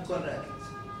are not correct.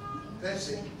 That's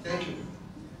it. Thank you.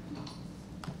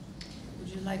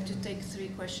 Would you like to take 3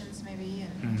 questions, maybe?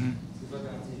 And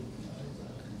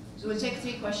So we'll take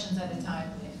 3 questions at a time.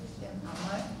 Yeah,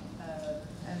 Ahmad,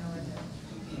 and over there.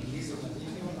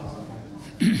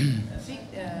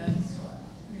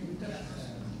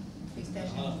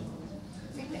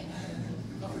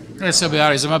 لسه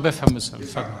بيعرف إذا ما بفهم بس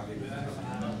تفضل.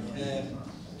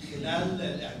 خلال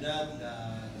الإعداد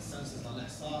للسنسس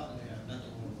الإحصاء اللي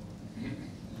أعدته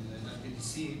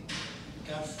الBDC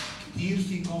كان كثير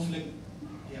في كونفليكت،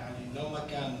 يعني لو ما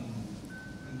كان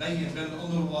مبين بين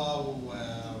الأونروا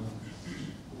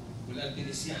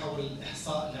والBDC حول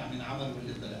الإحصاء اللي عم ينعمل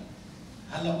بالبلد.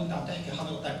 هلا وأنت عم تحكي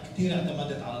حضرتك كثير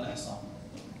اعتمدت على الإحصاء،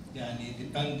 يعني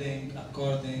depending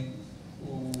according،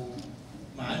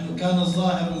 ومع إنه كان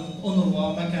الظاهر إن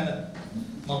الأونروا ما كانت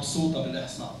مبسوطة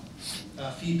بالإحصاء،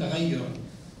 ففي تغير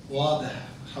واضح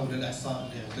حول الإحصاء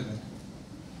اللي يعتمد.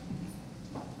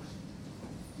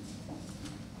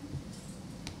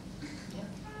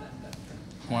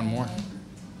 One more.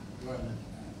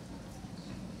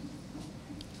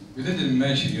 You didn't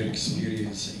mention your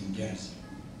experience in Gaza,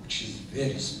 which is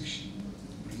very special.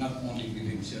 We're not only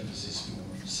giving services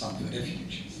for some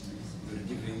refugees, we're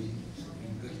giving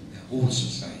the whole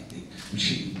society,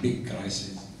 which is in big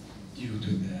crisis due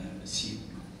to the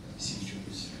siege of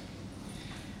Israel.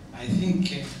 I think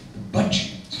the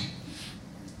budget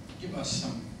give us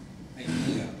some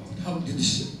idea about how to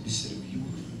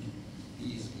distribute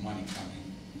these money coming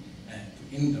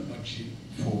in the budget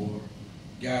for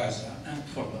Gaza and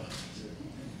for the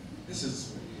this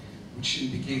is which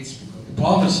indicates the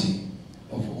policy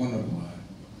of UNRWA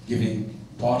giving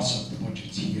parts of the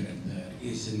budget here and there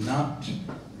is not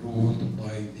ruled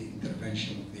by the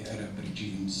intervention of the Arab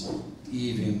regimes,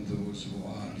 even those who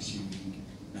are receiving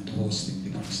and hosting the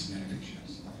Palestinian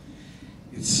refugees.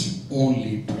 It's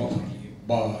only properly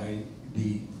by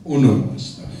the UNRWA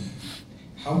staff.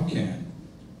 How can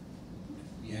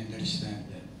we understand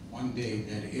that one day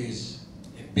there is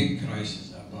a big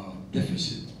crisis about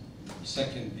deficit,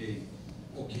 second day,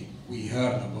 okay, we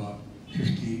heard about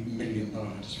 $50 million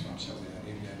from Saudi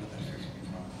Arabia, another 50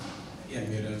 from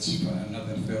Emirates,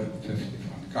 another 50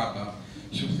 from Qatar,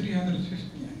 so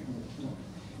 350.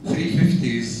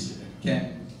 350s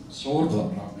can solve the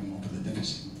problem of the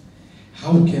deficit.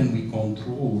 How can we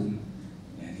control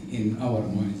in our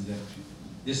minds that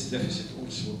this deficit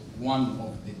also one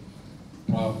of the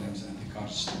problems and the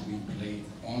cards to be played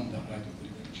on the right of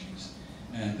refugees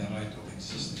and the right of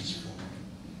existence for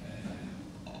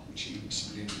which you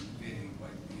explained very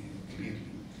quite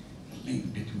clearly, the link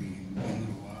between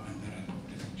UNRWA and the right of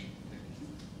refugees.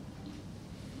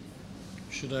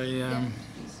 Should I?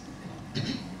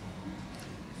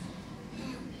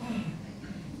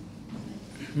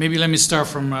 Maybe let me start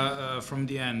from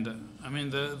the end. I mean,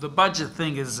 the budget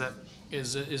thing is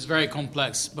very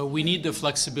complex, but we need the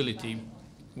flexibility.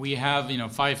 We have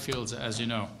 5 fields, as you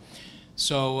know,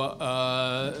 so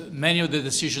many of the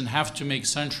decisions have to make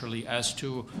centrally as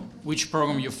to which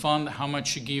program you fund, how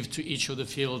much you give to each of the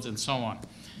fields, and so on.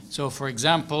 So, for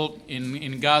example,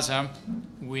 in Gaza,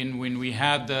 when we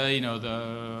had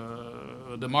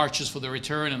the marches for the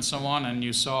return and so on, and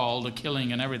you saw all the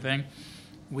killing and everything,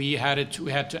 we had to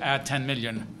add 10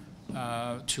 million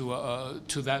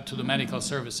to the medical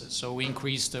services. So we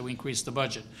increased the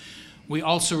budget. we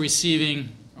also receiving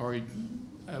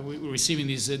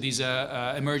these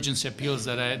emergency appeals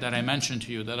that I mentioned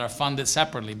to you that are funded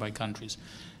separately by countries.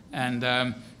 And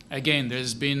again,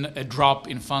 there's been a drop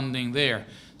in funding there.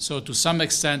 So to some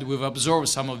extent, we've absorbed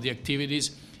some of the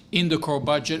activities in the core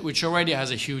budget, which already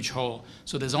has a huge hole.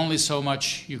 So there's only so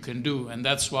much you can do. And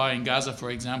that's why in Gaza,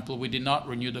 for example, we did not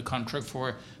renew the contract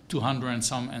for 200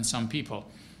 and some people.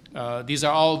 These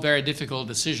are all very difficult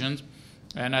decisions.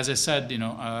 And as I said,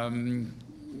 and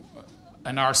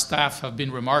our staff have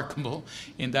been remarkable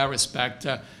in that respect.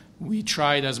 We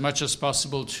tried as much as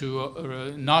possible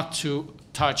to not to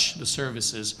touch the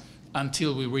services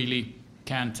until we really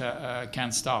can't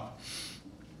stop.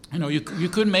 You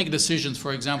could make decisions.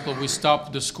 For example, we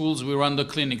stop the schools, we run the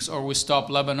clinics, or we stop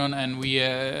Lebanon and we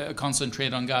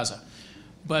concentrate on Gaza.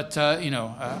 But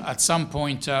at some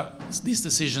point, these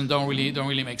decisions don't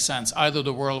really make sense. Either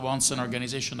the world wants an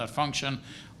organization that functions,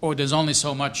 or there's only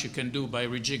so much you can do by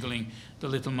rejiggling the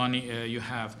little money you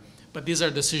have. But these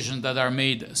are decisions that are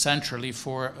made centrally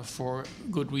for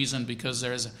good reason, because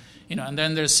there's, and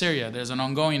then there's Syria. There's an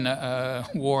ongoing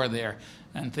war there,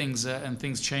 and things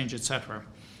change, etc.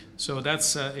 So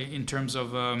that's in terms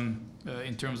of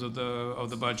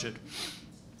the budget.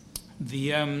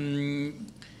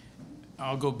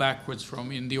 I'll go backwards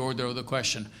from in the order of the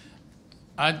question.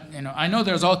 I know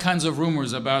there's all kinds of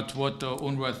rumors about what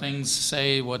UNRWA things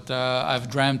say, what I've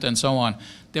dreamt, and so on.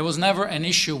 There was never an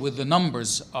issue with the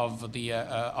numbers of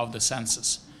the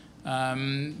census.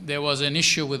 There was an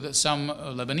issue with some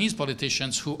Lebanese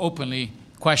politicians who openly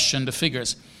questioned the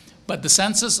figures. But the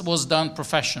census was done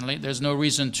professionally. There's no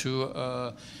reason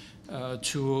to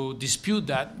dispute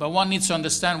that. But one needs to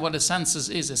understand what a census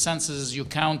is. A census is you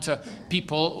count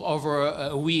people over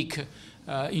a week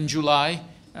in July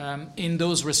in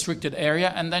those restricted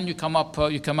area, and then you come up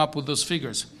with those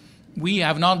figures. We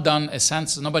have not done a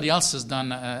census. Nobody else has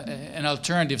done an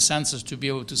alternative census to be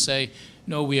able to say,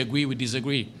 no, we agree, we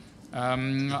disagree.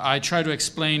 I try to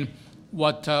explain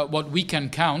what we can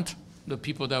count, the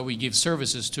people that we give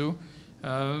services to,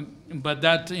 but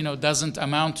that doesn't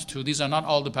amount to. These are not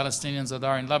all the Palestinians that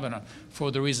are in Lebanon,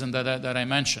 for the reason that I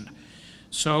mentioned.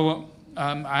 So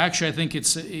I think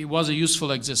it was a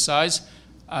useful exercise.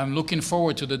 I'm looking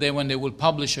forward to the day when they will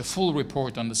publish a full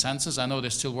report on the census. I know they're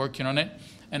still working on it,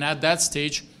 and at that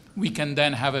stage we can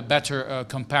then have a better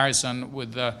comparison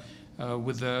with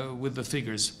the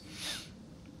figures.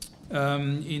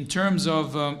 In terms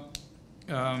of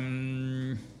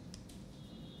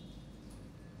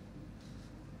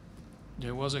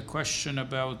there was a question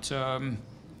about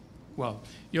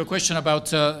your question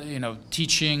about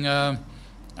teaching.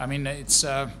 It's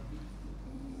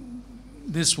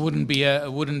this wouldn't be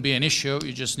an issue.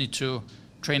 You just need to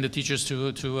train the teachers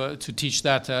to teach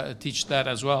that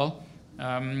as well.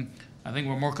 I think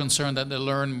we're more concerned that they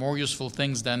learn more useful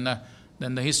things than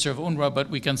the history of UNRWA, but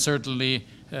we can certainly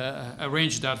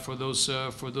arrange that for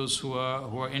those who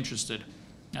are interested.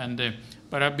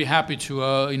 But I'd be happy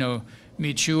to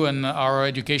meet you and our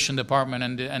education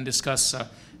department and discuss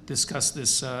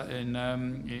this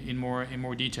in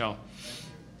more detail.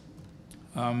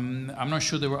 I'm not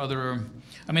sure there were other.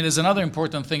 There's another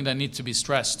important thing that needs to be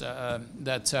stressed,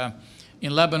 that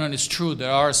in Lebanon it's true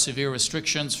there are severe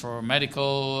restrictions for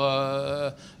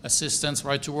medical assistance,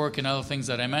 right to work, and other things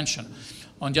that I mentioned.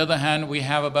 On the other hand, we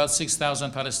have about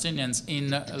 6,000 Palestinians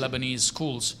in Lebanese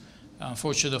schools.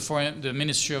 Unfortunately, the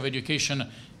Ministry of Education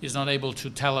is not able to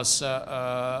tell us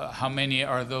how many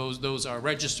are those are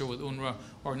registered with UNRWA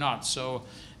or not. So.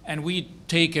 And we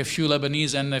take a few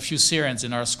Lebanese and a few Syrians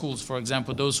in our schools. For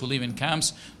example, those who live in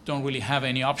camps don't really have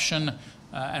any option,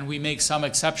 and we make some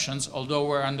exceptions, although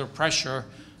we're under pressure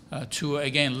to,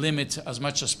 again, limit as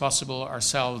much as possible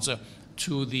ourselves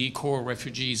to the core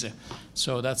refugees.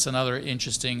 So that's another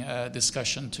interesting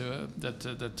discussion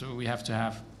that we have to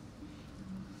have.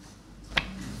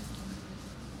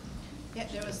 Yeah,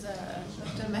 there was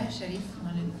Dr. Maher Sharif.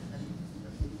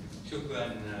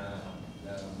 شكرا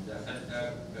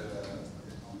لمداخلتك.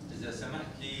 إذا سمحت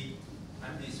لي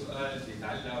عندي سؤال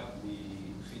بيتعلق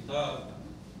بخطاب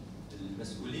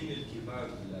المسؤولين الكبار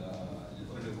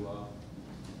للأونروا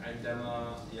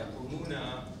عندما يقومون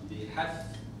بحث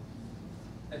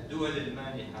الدول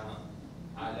المانحة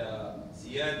على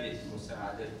زيادة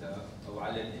مساعدتها أو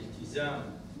على الالتزام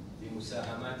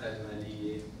بمساهماتها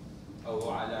المالية أو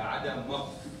على عدم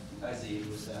وقف هذه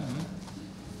المساهمات.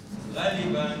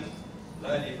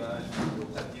 غالبا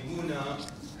يقدمون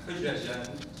حججا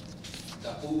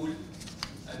تقول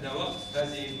أن وقف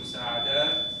هذه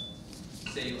المساعدات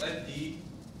سيؤدي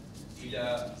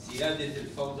إلى زيادة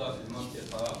الفوضى في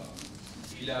المنطقة،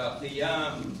 إلى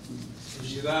قيام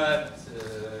هجرات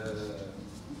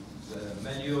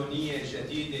مليونية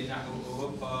جديدة نحو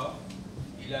أوروبا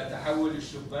إلى تحول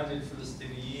الشبان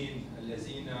الفلسطينيين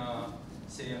الذين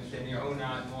سيمتنعون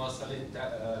عن مواصلة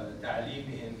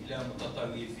تعليمهم إلى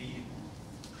متطرفين.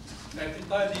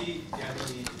 باعتقادي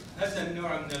يعني هذا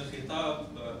النوع من الخطاب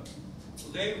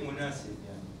غير مناسب،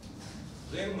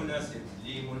 غير مناسب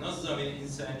لمنظمة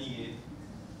إنسانية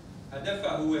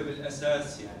هدفها هو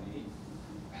بالأساس يعني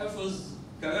حفظ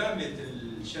كرامة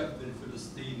الشاب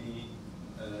الفلسطيني،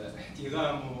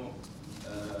 احترامه،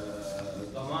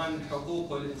 ضمان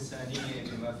حقوقه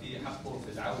الإنسانية بما فيه حقه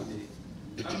في العودة.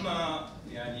 أما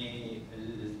يعني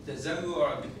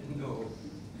التزرع بأنه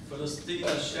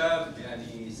الفلسطيني الشاب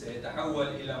يعني سيتحول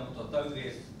إلى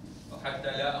متطرف أو حتى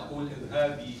لا أقول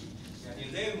إرهابي،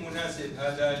 يعني غير مناسب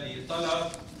هذا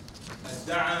لطلب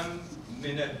الدعم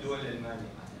من الدول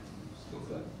المانحة.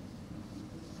 شكرا.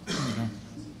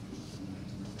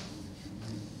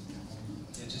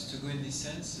 Just to go in this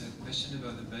sense, a question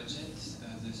about the budget.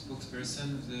 The spokesperson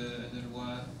of the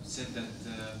UNRWA said that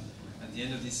at the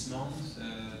end of this month,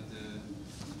 the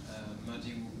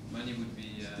money would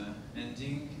be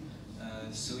ending.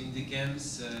 So in the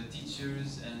camps,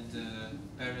 teachers and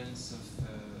parents of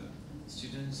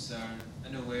students are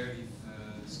unaware if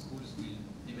schools will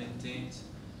be maintained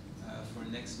for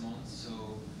next month. So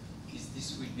this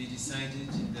will be decided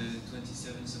in the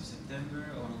 27th of September,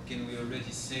 or can we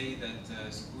already say that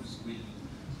schools will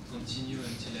continue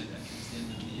until at least the end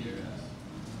of the year?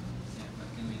 What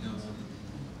can we know about it?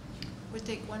 We'll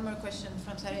take one more question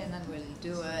from Sari and then we'll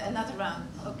do another round.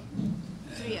 Okay,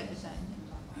 3 at a time.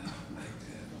 My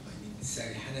name is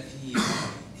Sari Hanafi. I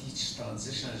teach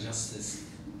transitional justice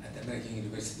at American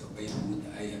University of Beirut.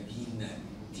 I have been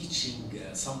teaching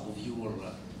some of your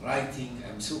writing.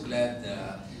 I'm so glad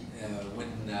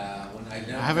when I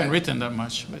learned. I haven't written that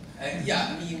much, but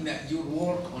yeah, I mean your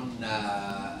work on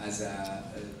as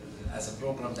a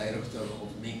program director of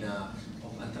MENA,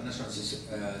 of International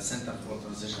Center for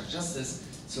Transitional Justice.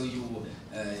 So you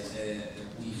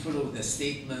we follow the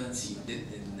statements you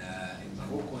did in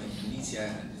Morocco, in Tunisia,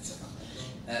 and etc.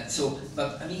 So,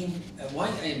 but I mean, why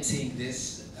I am saying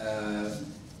this?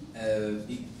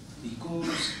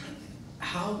 Because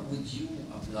how would you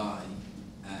apply?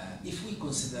 If we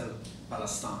consider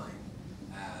Palestine,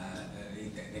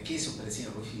 the case of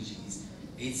Palestinian refugees,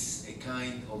 it's a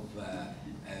kind of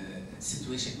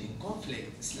situation in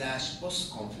conflict /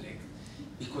 post-conflict,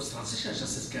 because transitional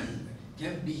justice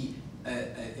can be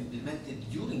implemented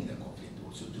during the conflict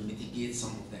also to mitigate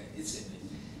some of its effect.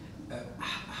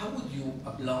 How would you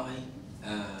apply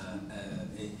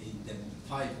the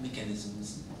 5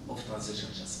 mechanisms of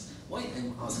transitional justice? Why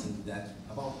I'm asking that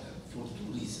about for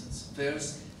 2 reasons.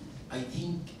 First, I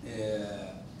think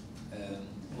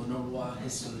UNRWA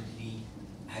historically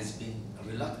has been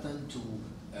reluctant to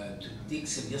take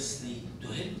seriously to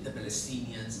help the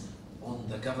Palestinians on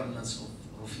the governance of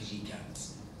refugee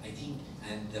camps. I think,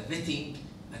 and the vetting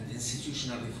and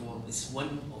institutional reform is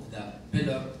one of the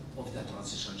pillars of the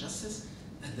transitional justice.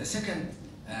 And the second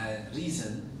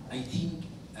reason, I think,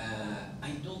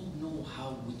 I don't know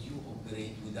how would you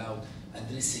operate without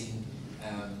addressing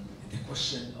the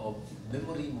question of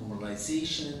memory,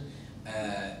 memorialization,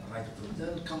 right to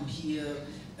return, come here,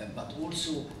 but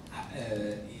also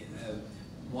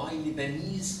why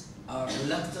Lebanese are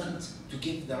reluctant to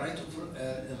give the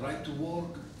right to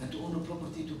work and to own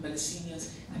property to Palestinians.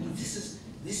 I mean, this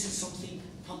is something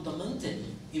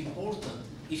fundamentally important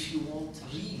if you want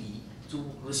really to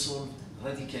resolve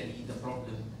radically the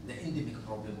problem, the endemic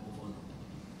problem of UNRWA.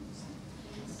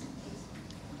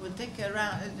 We'll take a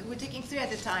round. We're taking 3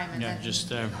 at a time. And yeah, then just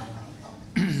sorry.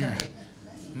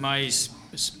 my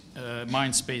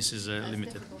mind space is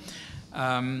limited.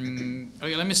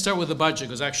 Okay, let me start with the budget,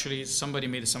 because actually somebody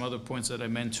made some other points that I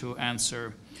meant to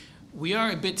answer. We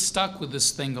are a bit stuck with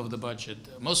this thing of the budget.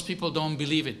 Most people don't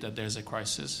believe it, that there's a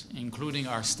crisis, including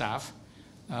our staff.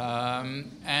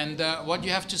 And what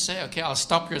you have to say, okay, I'll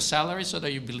stop your salary so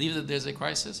that you believe that there's a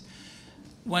crisis.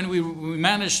 When we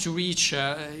managed to reach,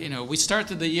 we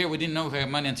started the year, we didn't know we had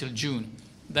money until June.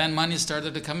 Then money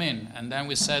started to come in. And then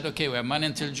we said, okay, we have money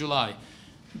until July.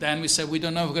 Then we said, we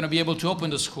don't know if we're going to be able to open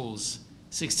the schools.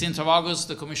 16th of August,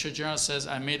 the Commissioner General says,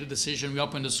 I made a decision, we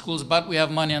open the schools, but we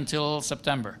have money until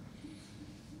September.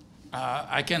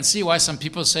 I can see why some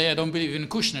people say, I don't believe, even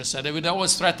Kushner said, they would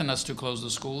always threaten us to close the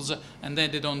schools, and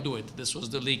then they don't do it. This was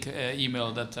the leak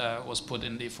email that was put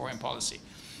in the foreign policy.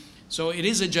 So it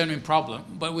is a genuine problem,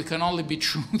 but we can only be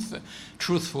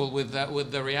truthful with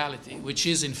the reality, which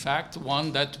is, in fact,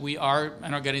 one that we are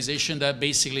an organization that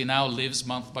basically now lives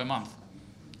month by month,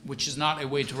 which is not a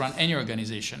way to run any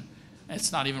organization.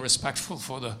 It's not even respectful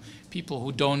for the people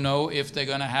who don't know if they're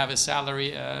going to have a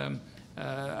salary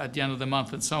at the end of the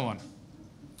month and so on.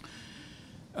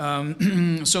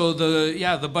 So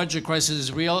the budget crisis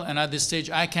is real, and at this stage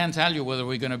I can't tell you whether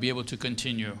we're going to be able to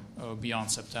continue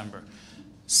beyond September.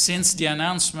 Since the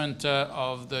announcement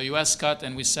of the U.S. cut,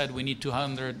 and we said we need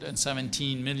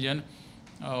 217 million,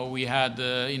 we had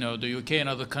the UK and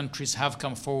other countries have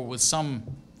come forward with some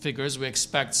figures. We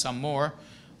expect some more.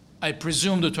 I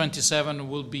presume the 27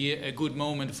 will be a good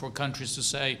moment for countries to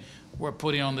say we're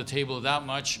putting on the table that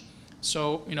much.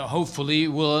 So hopefully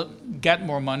we'll get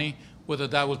more money. Whether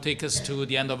that will take us to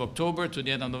the end of October, to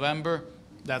the end of November,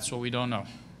 that's what we don't know.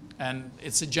 And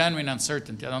it's a genuine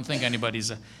uncertainty. I don't think anybody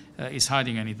is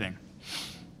hiding anything.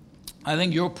 I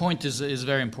think your point is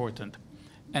very important.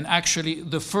 And actually,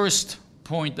 the first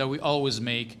point that we always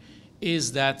make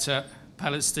is that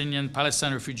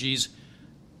Palestine refugees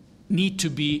need to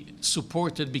be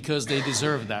supported because they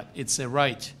deserve that. It's a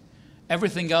right.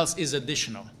 Everything else is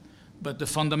additional. But the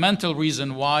fundamental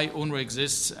reason why UNRWA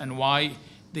exists and why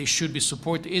they should be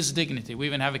supported is dignity. We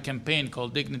even have a campaign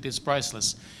called Dignity is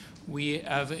Priceless. We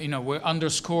have, we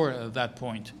underscore that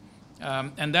point.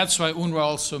 And that's why UNRWA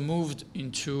also moved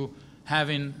into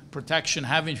having protection,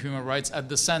 having human rights at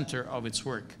the center of its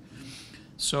work.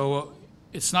 So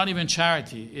it's not even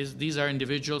charity. These are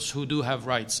individuals who do have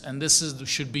rights. And this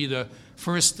should be the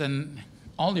first and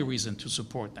only reason to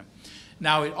support them.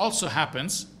 Now, it also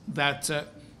happens that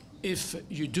if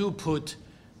you do put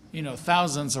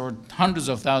thousands or hundreds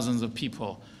of thousands of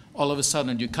people, all of a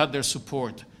sudden you cut their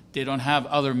support, they don't have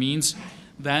other means,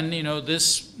 then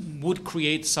this would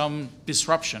create some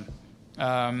disruption.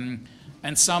 And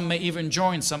some may even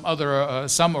join some other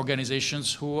some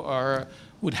organizations who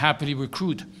would happily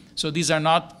recruit. So these are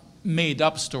not made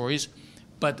up stories,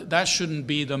 but that shouldn't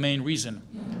be the main reason.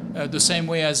 The same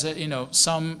way as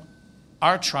some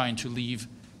are trying to leave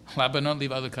Lebanon,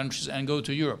 leave other countries, and go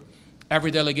to Europe.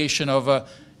 Every delegation of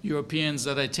Europeans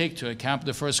that I take to a camp,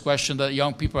 the first question that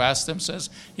young people ask them says,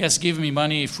 yes, give me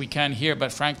money if we can here,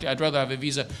 but frankly, I'd rather have a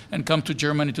visa and come to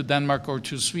Germany, to Denmark, or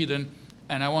to Sweden,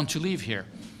 and I want to live here.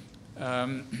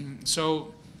 And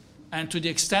to the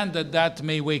extent that that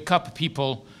may wake up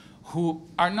people who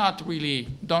are not really,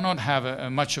 do not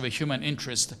have much of a human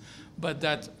interest, but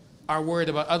that are worried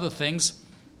about other things,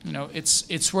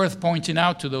 it's worth pointing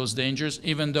out to those dangers,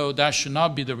 even though that should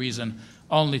not be the reason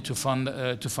only to fund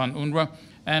UNRWA.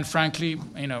 And frankly,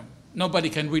 nobody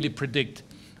can really predict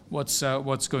what's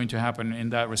going to happen in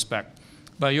that respect.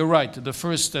 But you're right. The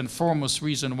first and foremost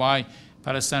reason why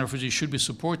Palestinian refugees should be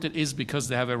supported is because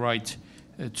they have a right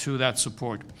to that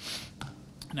support.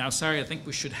 Now, Sari, I think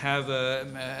we should have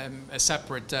a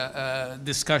separate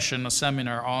discussion, a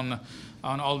seminar on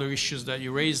all the issues that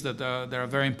you raised that are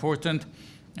very important.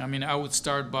 I mean, I would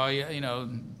start by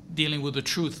dealing with the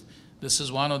truth. This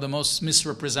is one of the most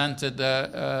misrepresented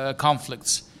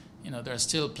conflicts. There are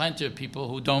still plenty of people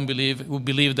who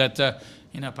believe that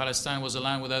Palestine was a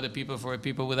land without a people for a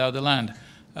people without a land.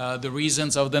 The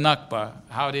reasons of the Nakba,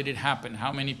 how did it happen,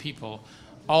 how many people,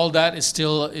 all that is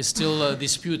still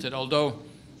disputed. Although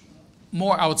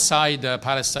more outside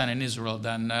Palestine and Israel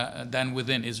than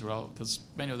within Israel, because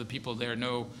many of the people there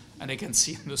know, and they can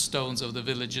see the stones of the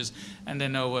villages, and they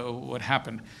know what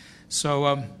happened.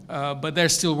 So, but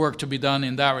there's still work to be done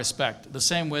in that respect. The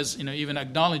same with, even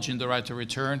acknowledging the right to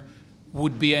return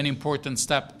would be an important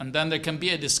step, and then there can be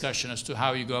a discussion as to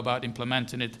how you go about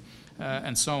implementing it,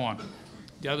 and so on.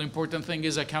 The other important thing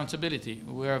is accountability.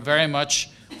 We are very much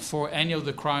for any of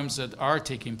the crimes that are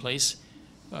taking place,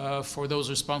 for those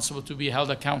responsible to be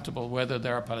held accountable, whether they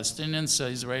are Palestinians,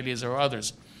 Israelis, or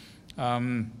others.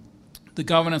 The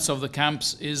governance of the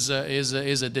camps is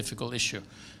a difficult issue.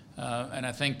 And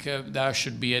I think there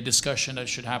should be a discussion that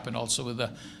should happen also with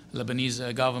the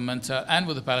Lebanese government and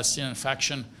with the Palestinian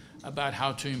faction about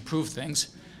how to improve things.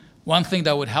 One thing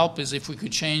that would help is if we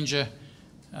could change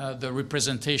the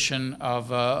representation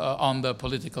on the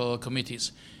political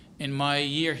committees. In my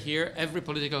year here, every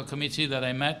political committee that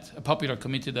I met, a popular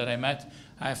committee that I met,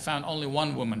 I found only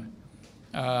one woman.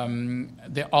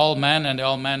 They're all men, and they're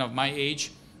all men of my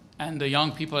age. And the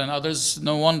young people and others,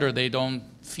 no wonder they don't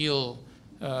feel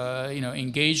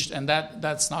engaged, and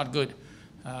that's not good.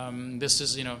 This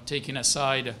is taking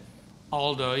aside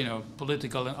all the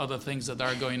political and other things that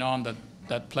are going on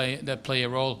that play a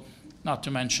role. Not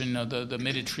to mention the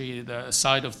military, the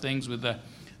side of things with the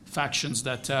factions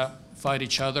that fight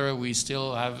each other. We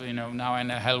still have now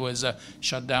Halwa is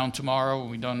shut down tomorrow.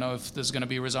 We don't know if there's going to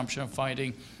be a resumption of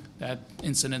fighting. That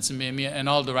incidents in Mimia and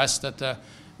all the rest that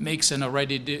makes an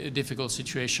already difficult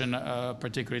situation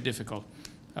particularly difficult.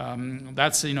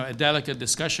 That's a delicate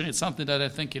discussion. It's something that I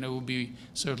think would be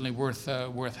certainly worth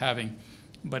having,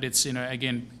 but it's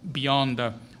again beyond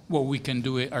what we can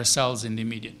do ourselves in the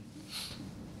immediate.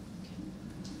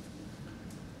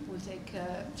 We'll take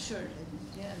sure,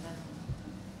 yeah, and then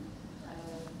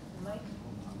Mike.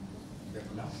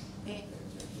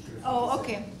 Oh,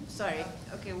 okay. Sorry.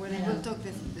 Okay, we'll talk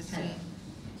this way.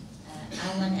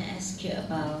 I want to ask you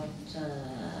about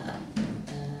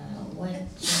what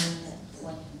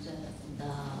the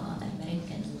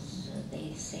Americans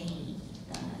they say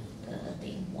that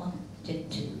they want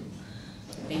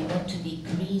to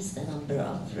decrease the number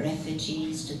of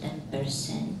refugees to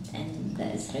 10%, and the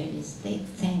Israelis they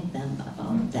thank them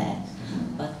about that.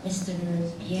 But Mr.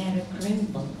 Pierre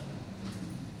Krimble,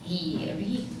 he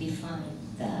redefined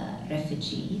the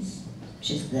refugees,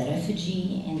 which is the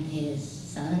refugee and his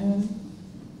son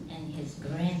and his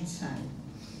grandson.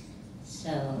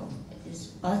 So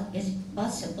is it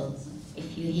possible,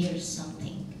 if you hear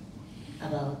something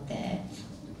about that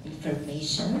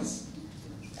information,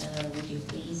 would you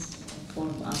please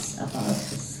inform us about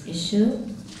this issue?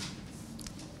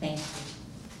 Thank you.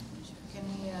 Can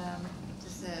we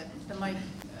just the mic?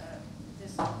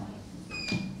 This.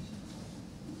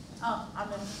 Oh,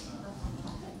 I'm in.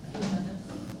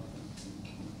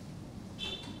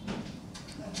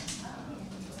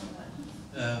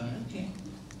 Okay.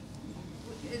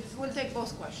 We'll take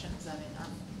both questions. I mean.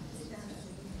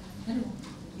 Hello.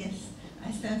 Yes,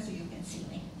 I stand so you can see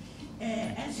me.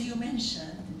 As you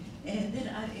mentioned,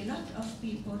 there are a lot of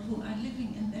people who are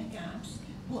living in the camps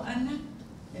who are not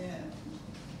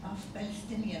of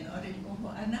Palestinian origin, who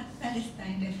are not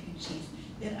Palestine refugees.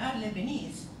 There are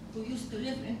Lebanese who used to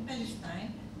live in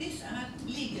Palestine. These are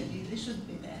legally, they should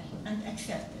be there and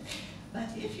accepted. But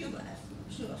if you,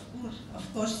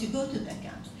 of course, you go to the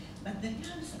camps, but the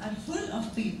camps are full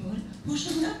of people who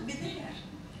should not be there.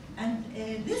 And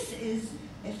this is,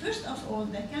 first of all,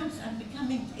 the camps are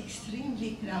becoming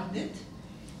extremely crowded.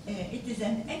 It is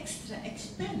an extra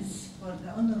expense for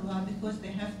the UNRWA because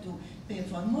they have to pay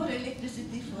for more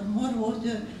electricity, for more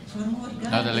water, for more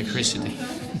gas. Not electricity.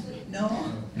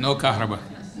 No? No kahraba.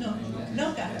 No,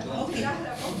 no kahraba. Okay.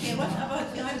 Okay, what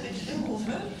about garbage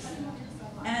removal?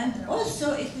 And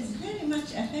also it is very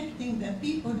much affecting the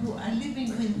people who are living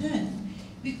within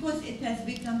because it has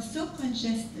become so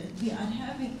congested. We are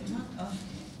having a lot of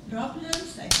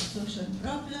problems, like social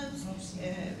problems.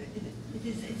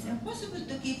 It's impossible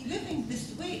to keep living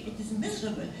this way. It is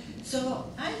miserable.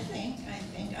 So I think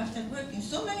after working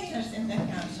so many years in the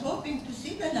camps, hoping to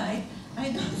see the light,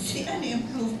 I don't see any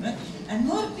improvement. And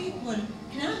more people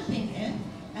cramping in,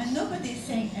 and nobody is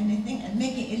saying anything and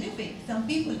making a living. Some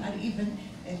people are even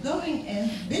going in,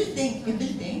 building a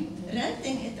building,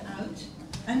 renting it out,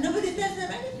 and nobody tells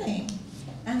them anything.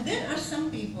 And there are some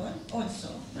people also,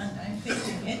 and I'm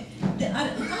facing it, they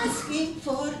are asking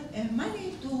for money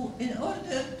in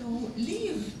order to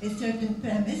leave a certain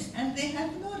premise, and they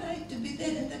have no right to be there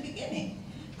in the beginning.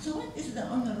 So what is the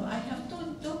UNRWA? I have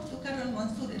talked to Carol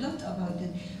Mansour a lot about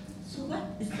it. So what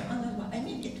is the UNRWA? I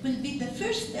mean, it will be the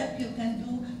first step you can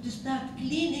do to start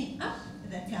cleaning up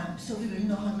the camp, so we will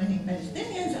know how many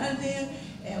Palestinians are there,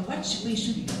 what we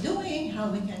should be doing, how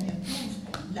we can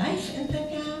improve life in the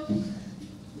camp.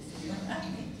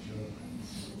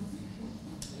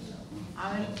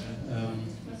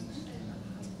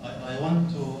 I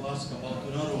want to ask about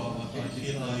UNRWA, but I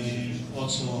feel I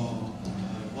also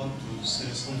want to say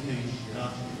something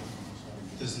that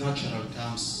these natural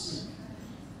camps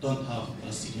don't have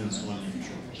Palestinians only,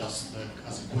 just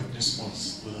as a quick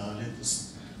response to the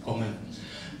latest comment.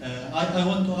 I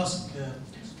want to ask,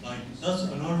 does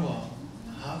UNRWA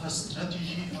have a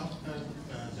strategy after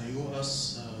the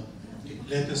U.S.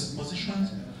 latest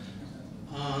positions?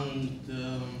 And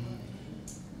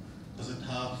does it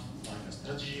have a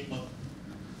strategy, but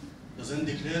doesn't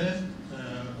declare it,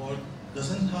 or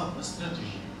doesn't have a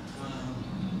strategy?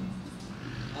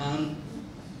 And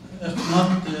if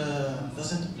not,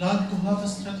 doesn't plan to have a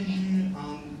strategy?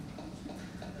 And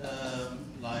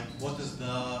what is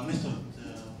the method?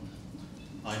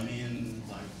 I mean,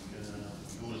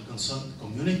 you will consult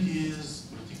communities,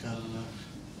 political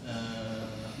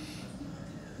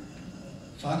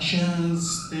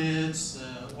factions, states,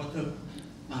 whatever,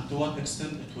 and to what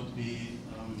extent it would be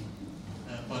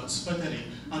participatory.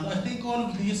 And I think all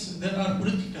of these, there are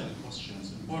political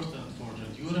questions important for a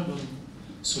durable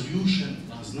solution,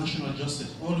 transnational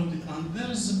justice, all of the, and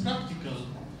there is practical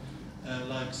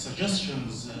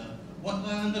suggestions. What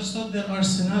I understood, there are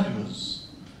scenarios,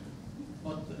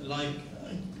 but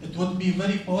it would be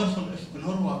very powerful if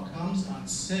UNRWA comes and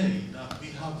say that we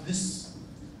have this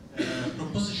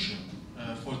proposition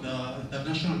for the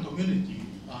international community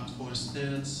and for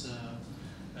states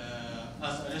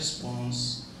as a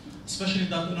response, especially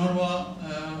that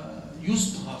UNRWA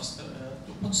used to have to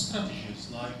put strategies.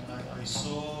 Like I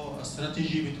saw a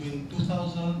strategy between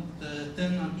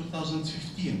 2010 and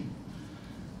 2015.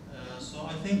 So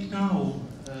I think now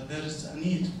there is a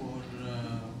need for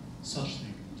such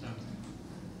thing.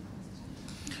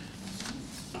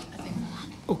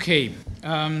 Okay.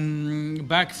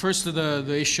 Back first to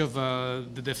the issue of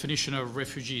the definition of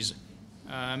refugees.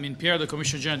 I mean, Pierre, the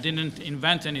Commissioner General, didn't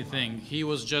invent anything. He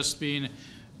was just being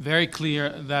very clear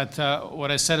that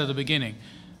what I said at the beginning,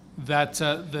 that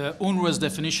the UNRWA's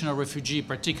definition of refugee,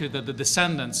 particularly that the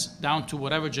descendants down to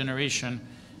whatever generation,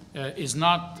 is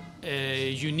not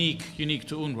unique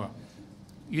to UNRWA.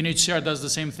 UNHCR does the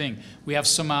same thing. We have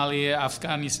Somali,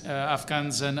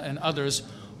 Afghans, and others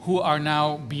who are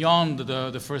now beyond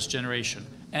the first generation,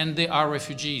 and they are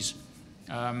refugees.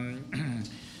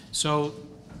 So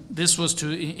this was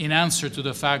in answer to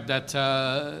the fact that,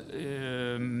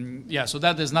 so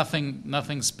that there's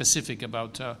nothing specific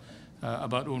about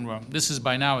UNRWA. This is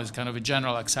by now is kind of a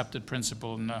general accepted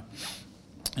principle and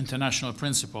international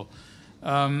principle.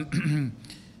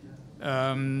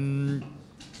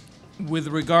 With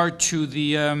regard to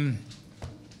the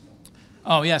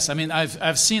oh yes, I mean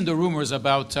I've seen the rumors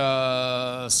about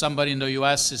somebody in the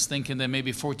U.S. is thinking there may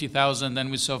be 40,000, then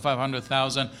we saw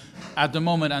 500,000. At the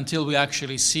moment, until we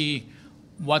actually see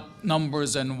what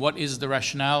numbers and what is the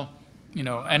rationale, you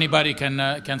know, anybody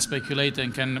can speculate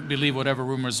and can believe whatever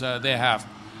rumors they have.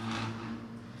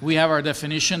 We have our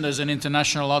definition. There's an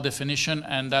international law definition,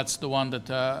 and that's the one that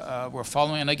we're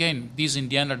following. And again, these in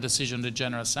the end are decisions of the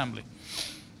General Assembly.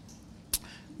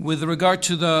 With regard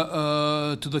to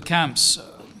the camps,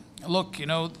 look, you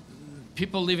know,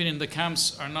 people living in the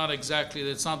camps are not exactly,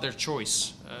 it's not their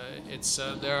choice.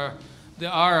 There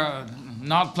are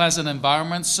not pleasant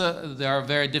environments. They are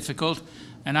very difficult,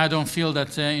 and I don't feel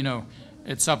that you know,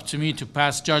 it's up to me to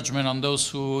pass judgment on those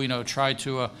who, you know, try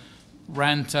to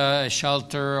rent a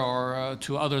shelter or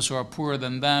to others who are poorer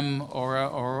than them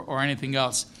or anything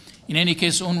else. In any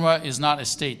case, UNRWA is not a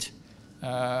state,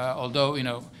 although, you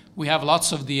know, we have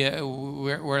lots of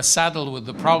we're saddled with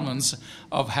the problems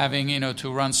of having, you know, to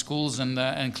run schools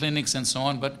and clinics and so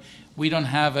on, but we don't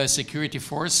have a security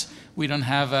force. We don't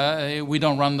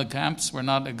run the camps. We're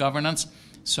not a governance.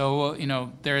 So, you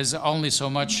know, there is only so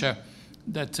much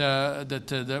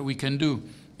that we can do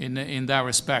in that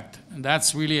respect. And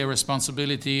that's really a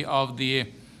responsibility of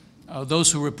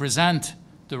those who represent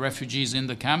the refugees in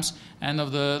the camps and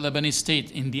of the Lebanese state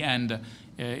in the end,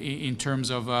 in terms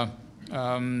of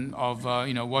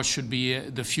you know, what should be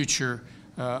the future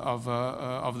of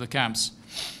the camps.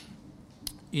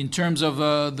 In terms of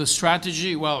the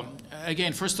strategy, well,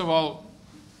 again, first of all,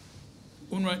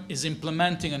 UNRWA is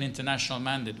implementing an international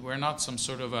mandate. We're not some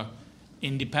sort of a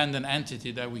independent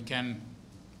entity that we can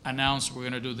announce we're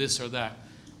going to do this or that.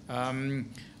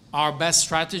 Our best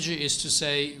strategy is to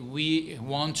say we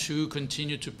want to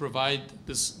continue to provide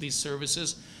these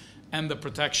services and the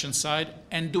protection side,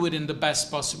 and do it in the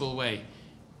best possible way.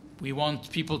 We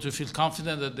want people to feel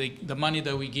confident that the money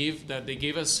that they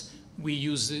give us, we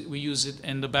use it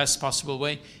in the best possible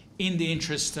way in the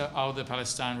interest of the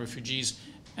Palestinian refugees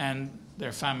and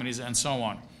their families and so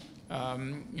on.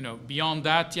 You know, beyond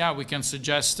that, yeah, we can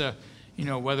suggest you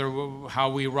know, how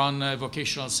we run a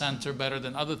vocational center better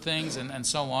than other things and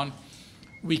so on.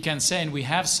 We can say, and we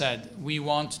have said, we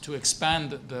want to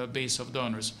expand the base of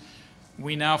donors.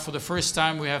 We now, for the first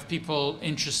time, we have people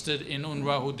interested in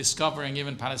UNRWA who are discovering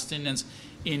even Palestinians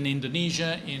in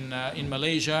Indonesia, in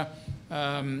Malaysia,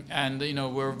 and you know,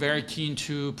 we're very keen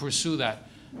to pursue that.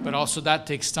 But also that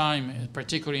takes time,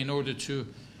 particularly in order to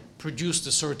produce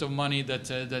the sort of money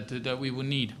that we would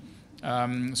need.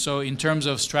 So in terms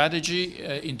of strategy,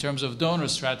 in terms of donor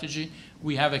strategy,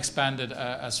 we have expanded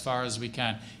as far as we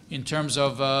can. In terms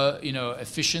of you know,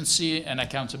 efficiency and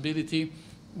accountability,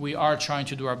 we are trying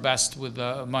to do our best with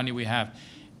the money we have.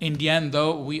 In the end,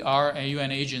 though, we are a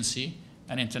UN agency,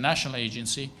 an international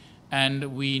agency,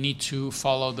 and we need to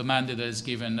follow the mandate that is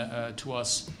given to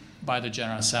us by the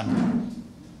General Assembly.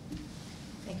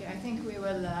 Thank you. I think we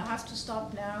will have to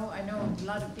stop now. I know a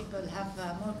lot of people have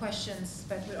more questions,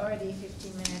 but we're already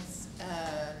 15 minutes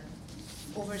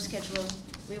over schedule.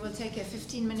 We will take a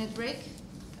 15-minute break,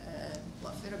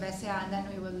 and then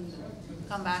we will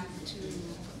come back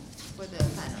for the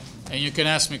panel. And you can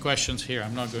ask me questions here.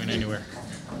 I'm not going anywhere.